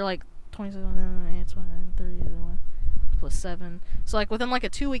far? They're, like, 27, 30, plus 7. So, like, within, like, a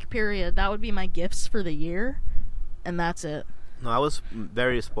 2-week period, that would be my gifts for the year. And that's it. No, I was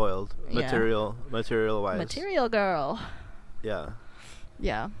very spoiled. Yeah. Material-wise. Material girl. Yeah.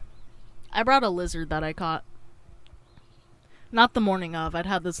 Yeah. I brought a lizard that I caught. Not the morning of. I'd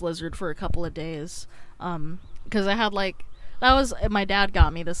had this lizard for a couple of days. Because I had, like... my dad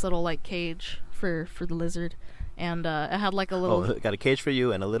got me this little, like, cage for the lizard. And it had, like, a little... Oh, got a cage for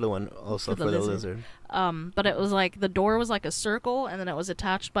you and a little one also for the lizard. But it was, like, the door was, like, a circle, and then it was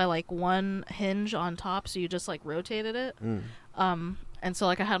attached by, like, one hinge on top, so you just, like, rotated it. And so,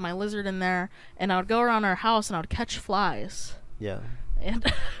 like, I had my lizard in there, and I would go around our house, and I would catch flies. Yeah.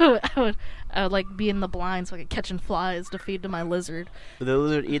 And I would, like, be in the blinds, like, catching flies to feed to my lizard. Did the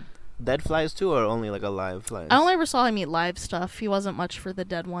lizard eat dead flies, too, or only, like, alive flies? I only ever saw him eat live stuff. He wasn't much for the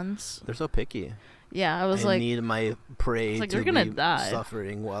dead ones. They're so picky. Yeah, I was I like... need my prey like, to you're gonna be die.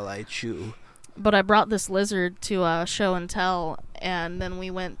 suffering while I chew. But I brought this lizard to show and tell, and then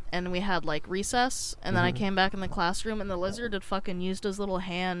we went and we had, like, recess, and then I came back in the classroom, and the lizard had fucking used his little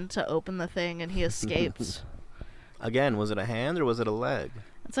hand to open the thing, and he escaped. Again, was it a hand or was it a leg?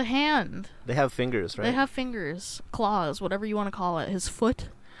 It's a hand. They have fingers, right? They have fingers, claws, whatever you want to call it. His foot.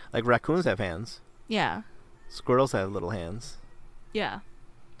 Like raccoons have hands. Yeah. Squirrels have little hands. Yeah.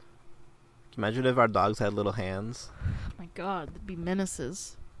 Imagine if our dogs had little hands. Oh my god, they'd be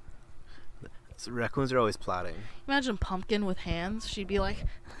menaces. So raccoons are always plotting. Imagine Pumpkin with hands. She'd be like...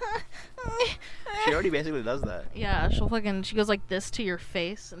 She already basically does that. Yeah, she goes like this to your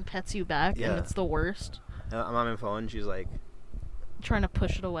face and pets you back, and it's the worst. I'm on my phone, she's like... trying to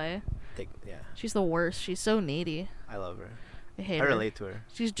push it away. Yeah. She's the worst. She's so needy. I love her. I hate her. I relate to her.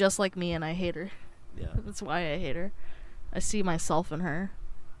 She's just like me, and I hate her. Yeah. That's why I hate her. I see myself in her.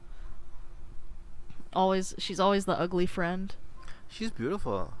 She's always the ugly friend. She's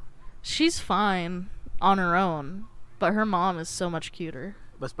beautiful. She's fine on her own, but her mom is so much cuter.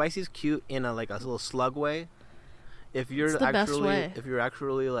 But Spicy's cute in a little slug way. If you're It's the best way. if you're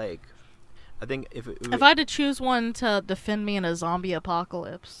actually like, I think if I had to choose one to defend me in a zombie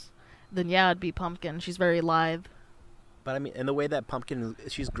apocalypse, then yeah, it'd be Pumpkin. She's very lithe. But I mean, in the way that Pumpkin,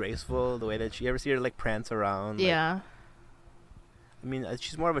 she's graceful. The way that you ever see her like prance around. Yeah. Like, I mean,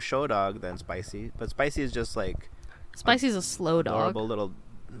 she's more of a show dog than Spicy, but Spicy is just like... Spicy's a slow dog. Adorable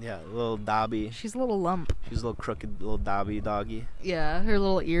little dobby. She's a little lump. She's a little crooked little dobby doggy. Yeah, her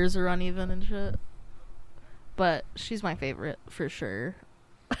little ears are uneven and shit. But she's my favorite, for sure.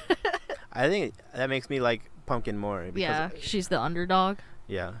 I think that makes me like Pumpkin more. Because yeah, she's the underdog.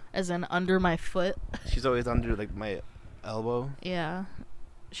 Yeah. As in under my foot. She's always under like my elbow. Yeah.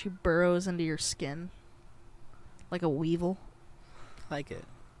 She burrows into your skin. Like a weevil. Like it.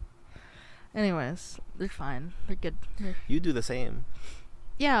 Anyways, they're fine. They're good. You do the same.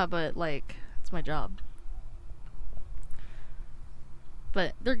 Yeah, but like, it's my job.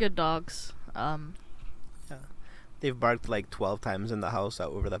 But they're good dogs. Yeah. They've barked like 12 times in the house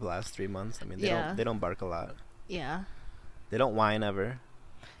over the last 3 months. I mean, they don't bark a lot. Yeah. They don't whine ever.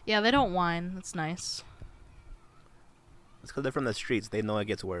 Yeah, they don't whine. That's nice. It's because they're from the streets. They know it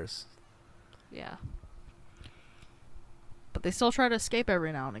gets worse. Yeah. But they still try to escape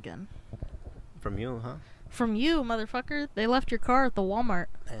every now and again. From you, huh? From you, motherfucker. They left your car at the Walmart.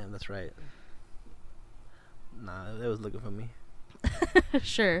 Damn, that's right. Nah, they was looking for me.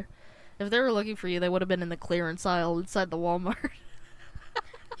 Sure. If they were looking for you, they would have been in the clearance aisle inside the Walmart.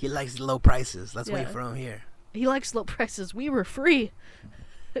 He likes low prices. Let's wait for him here. He likes low prices. We were free.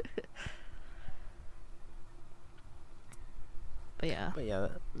 But yeah,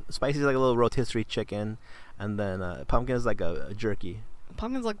 Spicy's like a little rotisserie chicken, and then Pumpkin is like a jerky.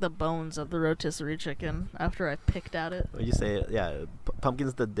 Pumpkin's like the bones of the rotisserie chicken after I picked at it. Would you say, yeah,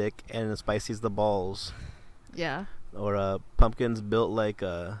 Pumpkin's the dick and Spicy's the balls? Yeah. Or Pumpkin's built like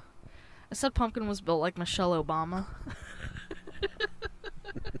a... I said Pumpkin was built like Michelle Obama.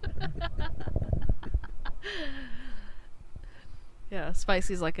 Yeah,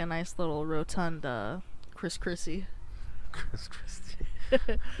 Spicy's like a nice little rotund Chris Christie. Chris Christie.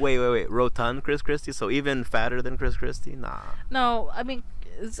 Wait. Rotund Chris Christie? So even fatter than Chris Christie? Nah. No, I mean,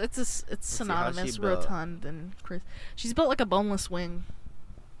 it's synonymous, rotund and Chris. She's built like a boneless wing.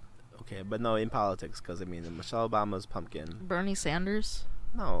 Okay, but no, in politics, because I mean, Michelle Obama's Pumpkin. Bernie Sanders?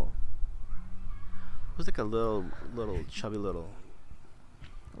 No. Who's like a little chubby little...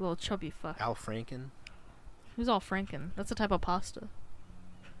 A little chubby fuck. Al Franken? Who's Al Franken? That's a type of pasta.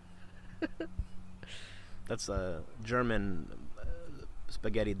 That's a German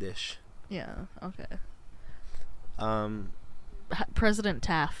spaghetti dish. Yeah, okay. President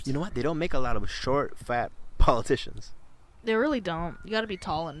Taft. You know what? They don't make a lot of short, fat politicians. They really don't. You gotta be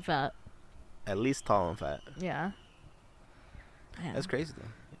tall and fat. At least tall and fat. Yeah. Man. That's crazy, though.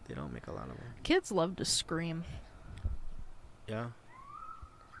 They don't make a lot of them. Kids love to scream. Yeah.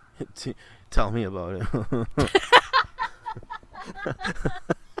 Tell me about it.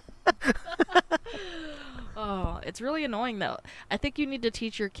 Oh, it's really annoying, though. I think you need to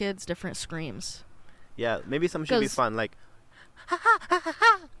teach your kids different screams. Yeah, maybe some should be fun, like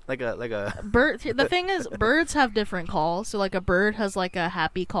like a bird. The thing is, birds have different calls. So like a bird has like a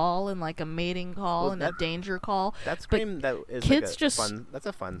happy call and like a mating call and a danger call. That scream that is kids like just fun. That's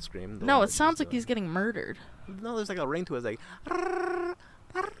a fun scream. No, it sounds like he's getting murdered. No, there's like a ring to it. It's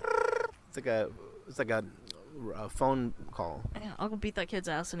like a phone call. Yeah, I'll go beat that kid's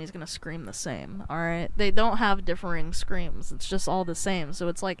ass and he's gonna scream the same. Alright? They don't have differing screams. It's just all the same. So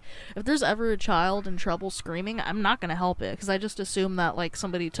it's like, if there's ever a child in trouble screaming, I'm not gonna help it. Because I just assume that, like,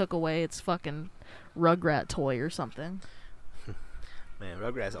 somebody took away its fucking Rugrat toy or something. Man,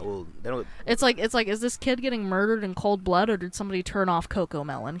 Rugrats old. They don't... It's like, is this kid getting murdered in cold blood, or did somebody turn off Coco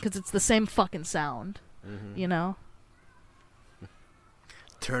Melon? Because it's the same fucking sound. Mm-hmm. You know?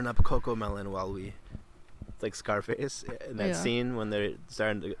 Turn up Coco Melon while we... like Scarface in that scene when they're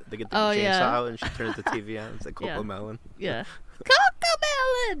starting to get the chainsaw out and she turns the TV on. It's like Coco Melon. Yeah. Coco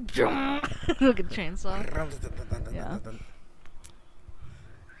Melon! Look at chainsaw. Yeah.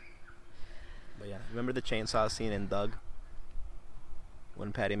 But yeah, remember the chainsaw scene in Doug?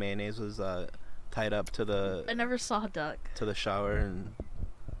 When Patty Mayonnaise was tied up to the... I never saw Doug. To the shower and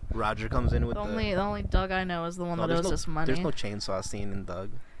Roger comes in with the only Doug I know is the one that owes us money. There's no chainsaw scene in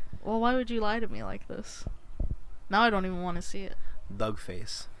Doug. Well, why would you lie to me like this? Now I don't even want to see it. Doug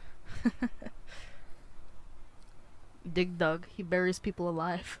face. Dig Dug. He buries people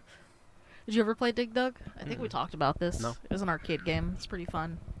alive. Did you ever play Dig Dug? I think we talked about this. No. It was an arcade game. It's pretty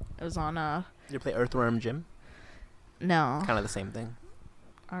fun. It was on Did you play Earthworm Jim? No. Kind of the same thing.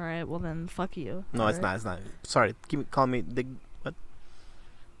 Alright, well then, fuck you. No, it's not. It's not. Sorry. Keep calling me Dig... What?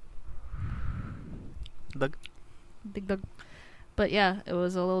 Doug? Dig Dug. But yeah, it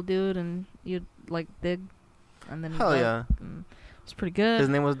was a little dude and you'd, like, dig. And then Hell yeah. It was pretty good. His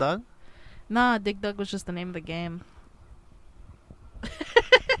name was Doug? Nah, Dig Dug was just the name of the game.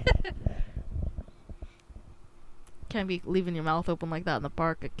 Can't be leaving your mouth open like that in the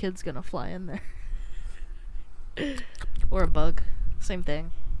park. A kid's gonna fly in there. Or a bug. Same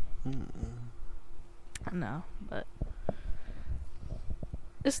thing. No, but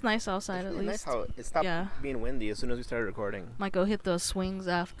it's nice outside at least. Nice how it stopped being windy as soon as we started recording. Might go hit those swings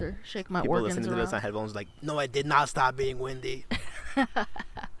after. Shake my People organs listening around. to this on headphones like, no, it did not stop being windy.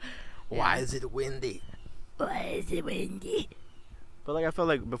 Why is it windy? Why is it windy? But like I felt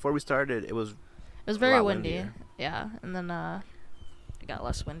like before we started, it was very windy. Windier. Yeah, and then it got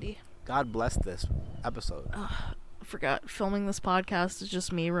less windy. God bless this episode. I forgot filming this podcast is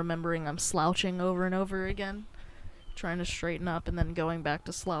just me remembering I'm slouching over and over again, trying to straighten up and then going back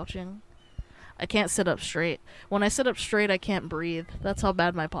to slouching. I can't sit up straight. When I sit up straight, I can't breathe. That's how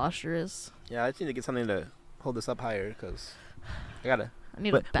bad my posture is. Yeah, I just need to get something to hold this up higher because I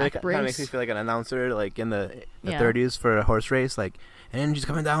need a back it brace. kind of makes me feel like an announcer, like in the 30s for a horse race, like, and she's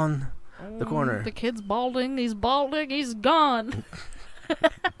coming down the corner. The kid's balding. He's balding. He's gone.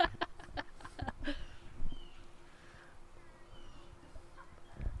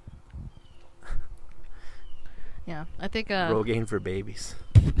 Yeah, I think Rogaine for babies.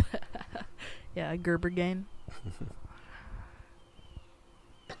 Yeah, Gerber gain.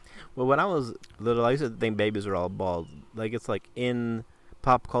 Well, when I was little, I used to think babies were all bald. Like, it's like in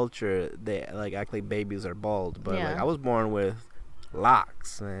pop culture, they like act like babies are bald. But like I was born with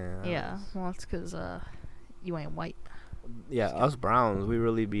locks, man. Yeah, well, it's because you ain't white. Yeah, us browns, we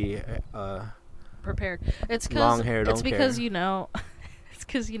really be prepared. It's cause, long hair. It's because care. It's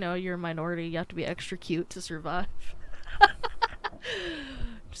because you're a minority. You have to be extra cute to survive.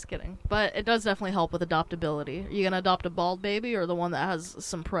 Just kidding. But it does definitely help with adoptability. Are you gonna adopt a bald baby or the one that has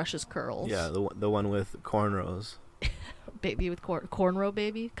some precious curls? Yeah, the one with cornrows. Baby with cornrow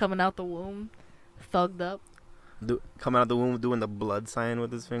baby coming out the womb, thugged up. Coming out the womb doing the blood sign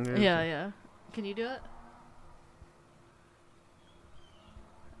with his fingers. Yeah. Can you do it?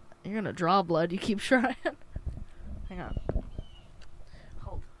 You're gonna draw blood. You keep trying. Hang on.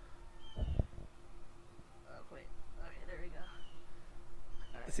 Hold. Oh wait. Okay, there we go.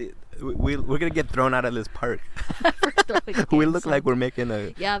 Right. See, we're gonna get thrown out of this park. We look like we're making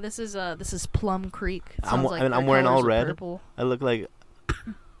a. Yeah, this is Plum Creek. I'm wearing all red. Purple. I look like.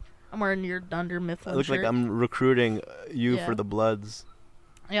 I'm wearing your Dunder Mifflin I look shirt. like I'm recruiting you for the Bloods.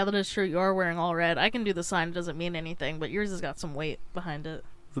 Yeah, that is true. You are wearing all red. I can do the sign. It doesn't mean anything, but yours has got some weight behind it.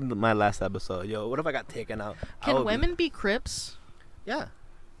 My last episode. Yo, what if I got taken out? Can women be Crips? Yeah.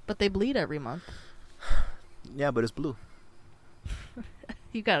 But they bleed every month. Yeah, but it's blue.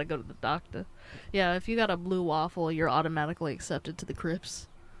 You gotta go to the doctor. Yeah, if you got a blue waffle, you're automatically accepted to the Crips.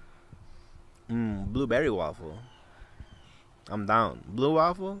 Blueberry waffle. I'm down. Blue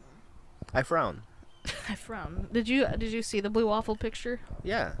waffle? I frown. I frown. Did you see the blue waffle picture?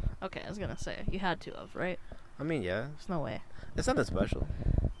 Yeah. Okay, I was gonna say you had to have, right? I mean, yeah. There's no way. It's nothing special.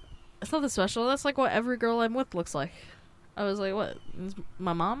 It's nothing special. That's like what every girl I'm with looks like. I was like, what? Is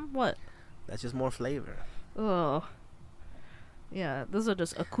my mom? What? That's just more flavor. Oh. Yeah, those are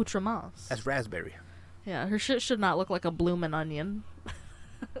just accoutrements. That's raspberry. Yeah, her shit should not look like a bloomin' onion.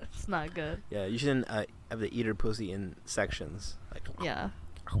 It's not good. Yeah, you shouldn't have to eat her pussy in sections. Like, yeah.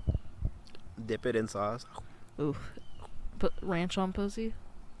 Dip it in sauce. Ooh. Put ranch on pussy.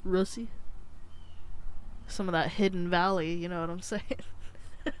 Russy. Some of that Hidden Valley, you know what I'm saying?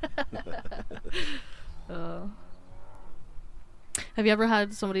 Have you ever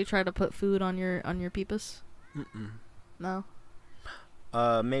had somebody try to put food on your peepus? Mm-mm. No?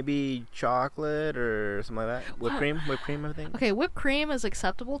 Maybe chocolate or something like that. Whipped cream, I think. Okay, whipped cream is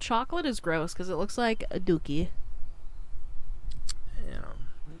acceptable. Chocolate is gross because it looks like a dookie. You know,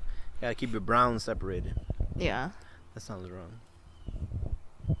 gotta keep your browns separated. Yeah. That sounds wrong.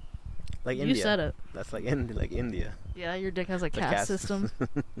 Like you India. You said it. That's like India. Yeah, your dick has a caste system.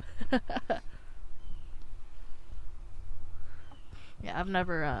 Yeah, I've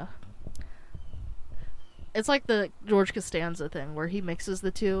never, It's like the George Costanza thing where he mixes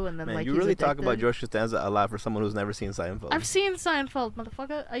the two and then Man, like you he's really addicted. talk about George Costanza a lot for someone who's never seen Seinfeld. I've seen Seinfeld,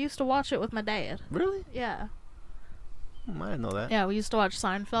 motherfucker. I used to watch it with my dad. Really? Yeah. I didn't know that. Yeah, we used to watch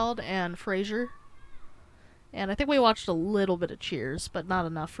Seinfeld and Frasier. And I think we watched a little bit of Cheers, but not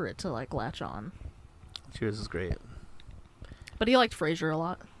enough for it to like latch on. Cheers is great. But he liked Frasier a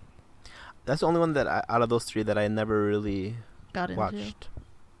lot. That's the only one that out of those three that I never really got watched. Into.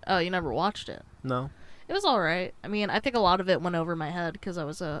 Oh, you never watched it? No. It was alright. I mean, I think a lot of it went over my head because I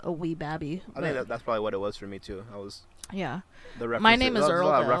was a wee babby. I think that's probably what it was for me too. I was. Yeah. The references, my name is Earl. A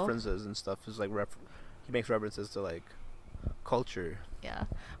lot of though. references and stuff. Is like he makes references to like culture. Yeah.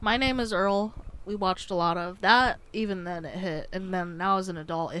 My Name is Earl. We watched a lot of that. Even then, it hit, and then now as an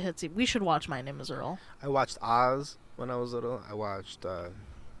adult, it hits. We should watch My Name is Earl. I watched Oz when I was little. I watched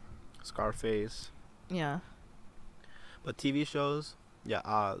Scarface. Yeah. But TV shows, yeah,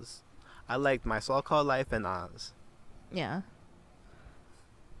 Oz. I liked My So-Called Life and Oz. Yeah.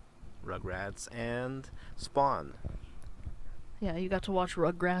 Rugrats and Spawn. Yeah, you got to watch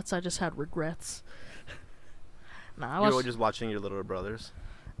Rugrats. I just had regrets. You were just watching your little brothers.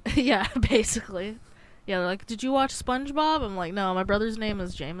 Yeah, basically. Yeah, they're like, did you watch SpongeBob? I'm like, no, my brother's name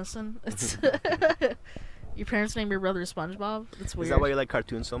is Jameson. It's your parents named your brother SpongeBob? It's weird. Is that why you like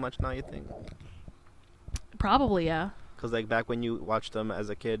cartoons so much now, you think? Probably, yeah. Because like back when you watched them as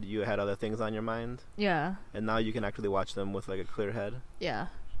a kid, you had other things on your mind. Yeah. And now you can actually watch them with like a clear head. Yeah.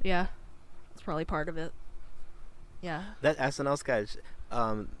 Yeah. That's probably part of it. Yeah. That SNL sketch,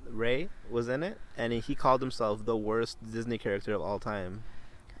 Ray was in it, and he called himself the worst Disney character of all time.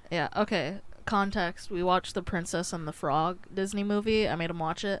 Yeah, okay. Context. We watched The Princess and the Frog Disney movie. I made him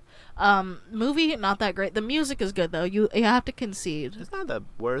watch it. Movie, not that great. The music is good, though. You have to concede. It's not the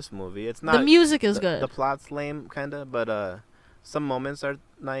worst movie. It's not. The music is good. The plot's lame, kind of, but some moments are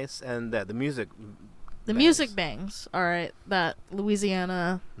nice, and the music The music bangs. Alright. That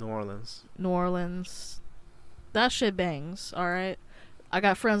Louisiana. New Orleans. That shit bangs. Alright. I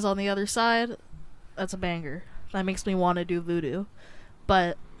Got Friends on the Other Side. That's a banger. That makes me want to do voodoo.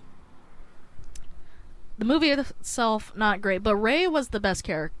 But the movie itself, not great. But Ray was the best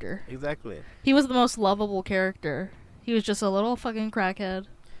character. Exactly. He was the most lovable character. He was just a little fucking crackhead.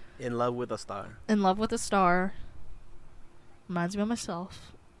 In love with a star. In love with a star. Reminds me of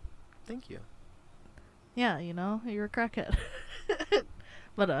myself. Thank you. Yeah, you know, you're a crackhead.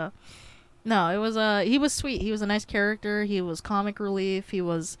 But, no, it was, he was sweet. He was a nice character. He was comic relief. He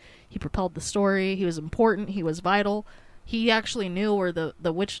propelled the story. He was important. He was vital. He actually knew where the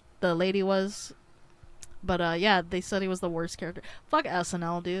lady was. But, yeah, they said he was the worst character. Fuck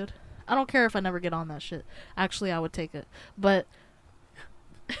SNL, dude. I don't care if I never get on that shit. Actually, I would take it. But...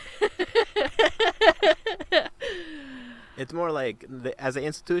 It's more like, as an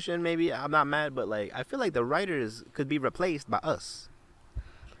institution, maybe, I'm not mad, but, like, I feel like the writers could be replaced by us.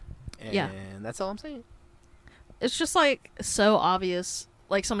 And yeah. That's all I'm saying. It's just, like, so obvious.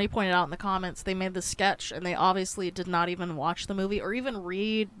 Like, somebody pointed out in the comments, they made the sketch, and they obviously did not even watch the movie or even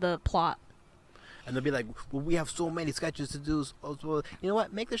read the plot. And they'll be like, well, we have so many sketches to do. So, you know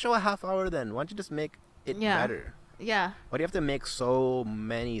what? Make the show a half hour then. Why don't you just make it better? Yeah. Why do you have to make so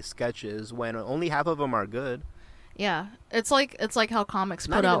many sketches when only half of them are good? Yeah. It's like how comics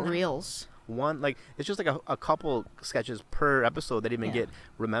put out reels. It's just like a couple sketches per episode that even get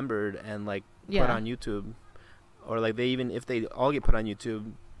remembered and like put on YouTube. Or like if they all get put on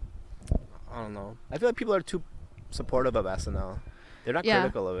YouTube, I don't know. I feel like people are too supportive of SNL. They're not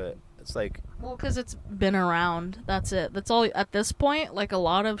critical of it. It's like... Well, because it's been around. That's it. That's all. At this point, like, a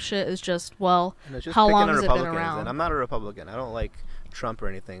lot of shit is just, well, how long has it been around? And I'm not a Republican. I don't like Trump or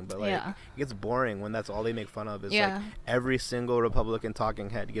anything, but like it gets boring when that's all they make fun of. Is like every single Republican talking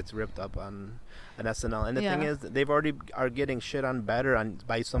head gets ripped up on an SNL, and the thing is, they've already are getting shit on better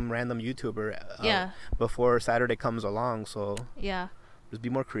by some random YouTuber before Saturday comes along. So just be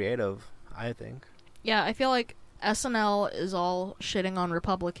more creative, I think. Yeah, I feel like SNL is all shitting on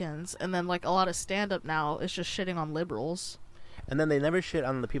Republicans, and then like a lot of stand-up now is just shitting on liberals. And then they never shit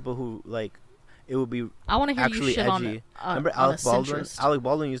on the people who like. It would be I want to hear actually you shit edgy. Remember Alec Baldwin? Alec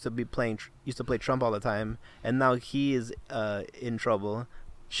Baldwin used to play Trump all the time, and now he is in trouble.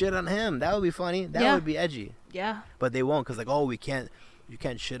 Shit on him. That would be funny. That would be edgy. Yeah. But they won't, because like, oh, you can't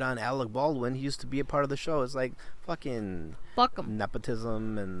shit on Alec Baldwin. He used to be a part of the show. It's like fucking fuck him.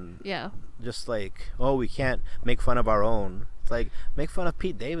 Nepotism and just like, oh, we can't make fun of our own. It's like, make fun of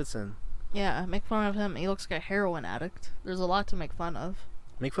Pete Davidson. Yeah, make fun of him. He looks like a heroin addict. There's a lot to make fun of.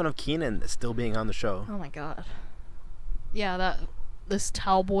 Make fun of Keenan still being on the show. Oh my god. Yeah, this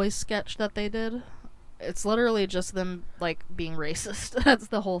Towboy sketch that they did, it's literally just them like being racist. That's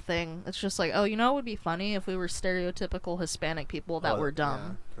the whole thing. It's just like, oh, you know, it would be funny if we were stereotypical Hispanic people that were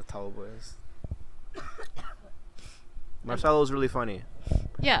dumb. Yeah, the Towboys. Marcelo's really funny.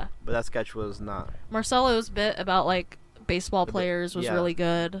 Yeah. But that sketch was not. Marcelo's bit about like baseball players was really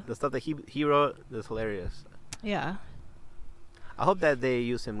good. The stuff that he wrote is hilarious. Yeah. I hope that they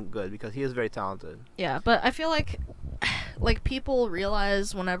use him good, because he is very talented. Yeah, but I feel like people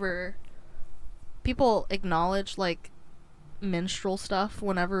realize whenever people acknowledge like minstrel stuff,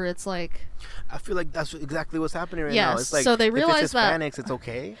 whenever it's like, I feel like that's exactly what's happening right now. It's like, so they realize if it's Hispanics, it's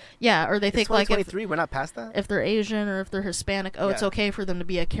okay. Yeah, or they think like we're not past that. If they're Asian or if they're Hispanic, it's okay for them to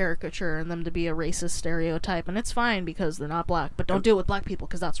be a caricature and them to be a racist stereotype, and it's fine because they're not black. But don't do it with black people,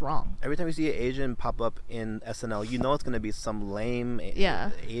 because that's wrong. Every time you see an Asian pop up in SNL, you know it's gonna be some lame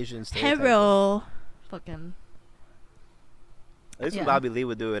Asian stereotype. Hello, fucking. At least when Bobby Lee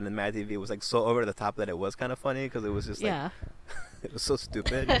would do it in Mad TV, it was like so over the top that it was kind of funny, because it was just like it was so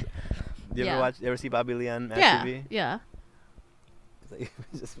stupid. You ever see Bobby Lee on Mad TV? Yeah. It's like,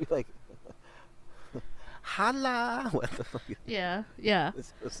 just be like, holla! What the fuck? Yeah.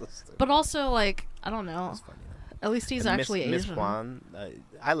 It's so stupid. But also, like, I don't know. It's funny. At least he's actually Asian. Miss Kwan,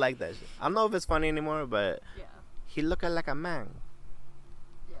 I like that shit. I don't know if it's funny anymore, but he looking like a man.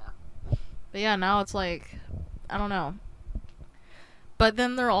 Yeah. But yeah, now it's like, I don't know. But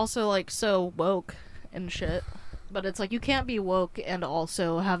then they're also like so woke and shit. But it's like, you can't be woke and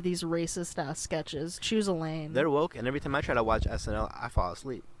also have these racist ass sketches. Choose a lane. They're woke, and every time I try to watch SNL, I fall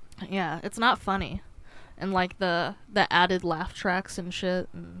asleep. Yeah, it's not funny. And like the added laugh tracks and shit.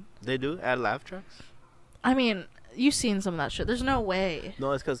 And they do add laugh tracks? I mean, you've seen some of that shit. There's no way.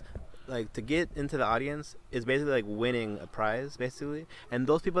 No, it's because like to get into the audience is basically like winning a prize, basically. And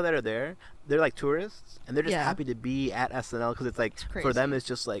those people that are there, they're like tourists, and they're just happy to be at SNL, because it's like, for them it's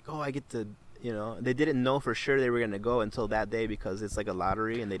just like, oh, I get to, you know, they didn't know for sure they were gonna go until that day, because it's like a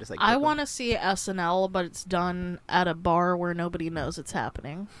lottery, and they just like. I want to see SNL, but it's done at a bar where nobody knows it's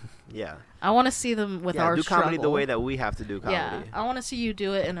happening. Yeah. I want to see them with our do comedy struggle. the way that we have to do comedy. Yeah, I want to see you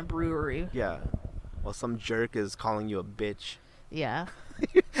do it in a brewery. Yeah. Well, some jerk is calling you a bitch. Yeah.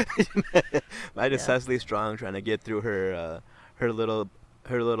 Imagine Cecily Strong trying to get through her little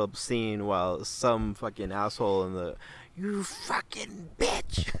scene while some fucking asshole in the, you fucking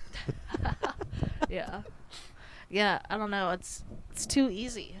bitch. Yeah, I don't know. It's too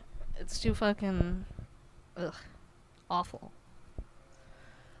easy. It's too fucking awful.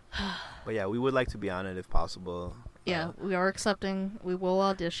 But yeah, we would like to be on it if possible. Yeah, we are accepting. We will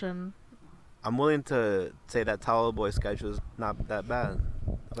audition. I'm willing to say that Towel Boy sketch was not that bad,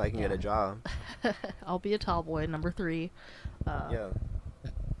 if I can get a job. I'll be a towel boy, number 3. Yeah.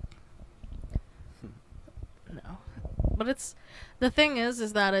 No. But it's, the thing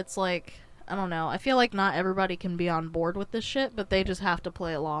is that it's like, I don't know, I feel like not everybody can be on board with this shit, but they just have to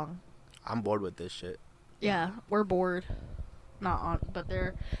play along. I'm bored with this shit. Yeah, we're bored. Not on, but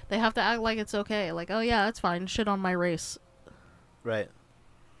they have to act like it's okay. Like, oh yeah, it's fine. Shit on my race. Right.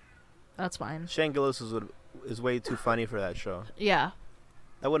 That's fine. Shane Gillis is way too funny for that show. Yeah.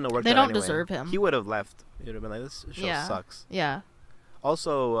 That wouldn't have worked. They out don't anyway. deserve him. He would have left. He would have been like, this show sucks. Yeah.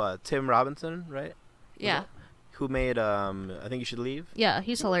 Also, Tim Robinson, right? Yeah. Who made I Think You Should Leave? Yeah,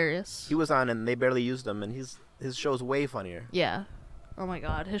 he's hilarious. He was on, and they barely used him, and his show's way funnier. Yeah. Oh my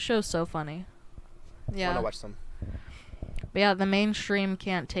god, his show's so funny. Yeah. I want to watch some. But yeah, the mainstream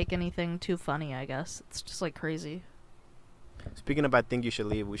can't take anything too funny, I guess. It's just like crazy. Speaking of I Think You Should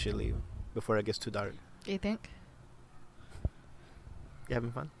Leave, we should leave before it gets too dark. Do you think? You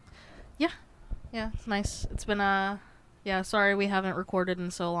having fun? Yeah. Yeah, it's nice. It's been a Yeah, sorry we haven't recorded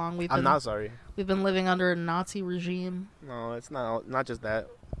in so long. I'm not sorry. We've been living under a Nazi regime. No, it's not just that.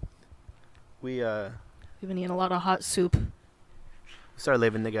 We've been eating a lot of hot soup. started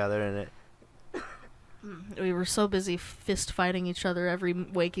living together and it. We were so busy fist fighting each other every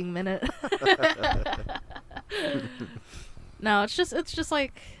waking minute. No, it's just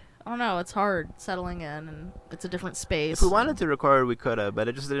like, I don't know, it's hard settling in, and it's a different space. If we wanted to record, we could have, but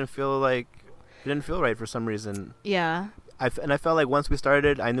it just didn't feel right for some reason. Yeah. I felt like once we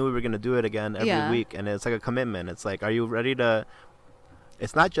started, I knew we were going to do it again every week, and it's like a commitment. It's like, are you ready to...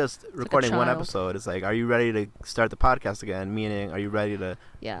 It's not just recording one episode. It's like, are you ready to start the podcast again? Meaning, are you ready to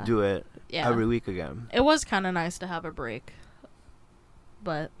do it every week again? It was kind of nice to have a break,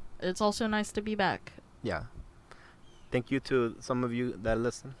 but it's also nice to be back. Yeah. Thank you to some of you that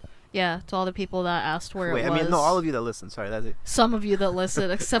listen. Yeah, to all the people that asked where it was. I mean, no, all of you that listen. Sorry, that's it. Some of you that listen,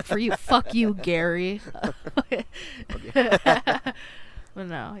 except for you. Fuck you, Gary. But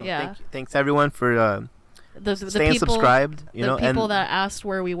no, yeah. Thanks everyone for the staying people, subscribed. The people that asked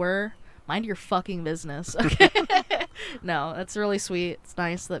where we were, mind your fucking business. Okay. No, that's really sweet. It's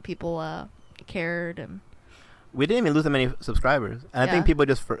nice that people cared, and we didn't even lose that many subscribers. And I think people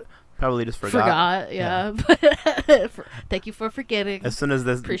probably just forgot. Yeah. Thank you for forgetting. As soon as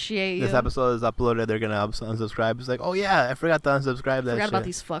this episode is uploaded, they're gonna unsubscribe. It's like, oh yeah, I forgot to unsubscribe. Forgot about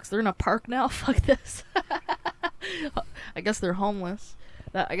these fucks. They're in a park now. Fuck this. I guess they're homeless.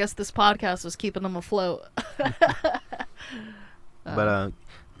 I guess this podcast was keeping them afloat. But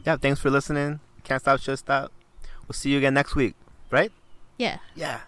yeah, thanks for listening. Can't stop, just stop. We'll see you again next week, right? Yeah. Yeah.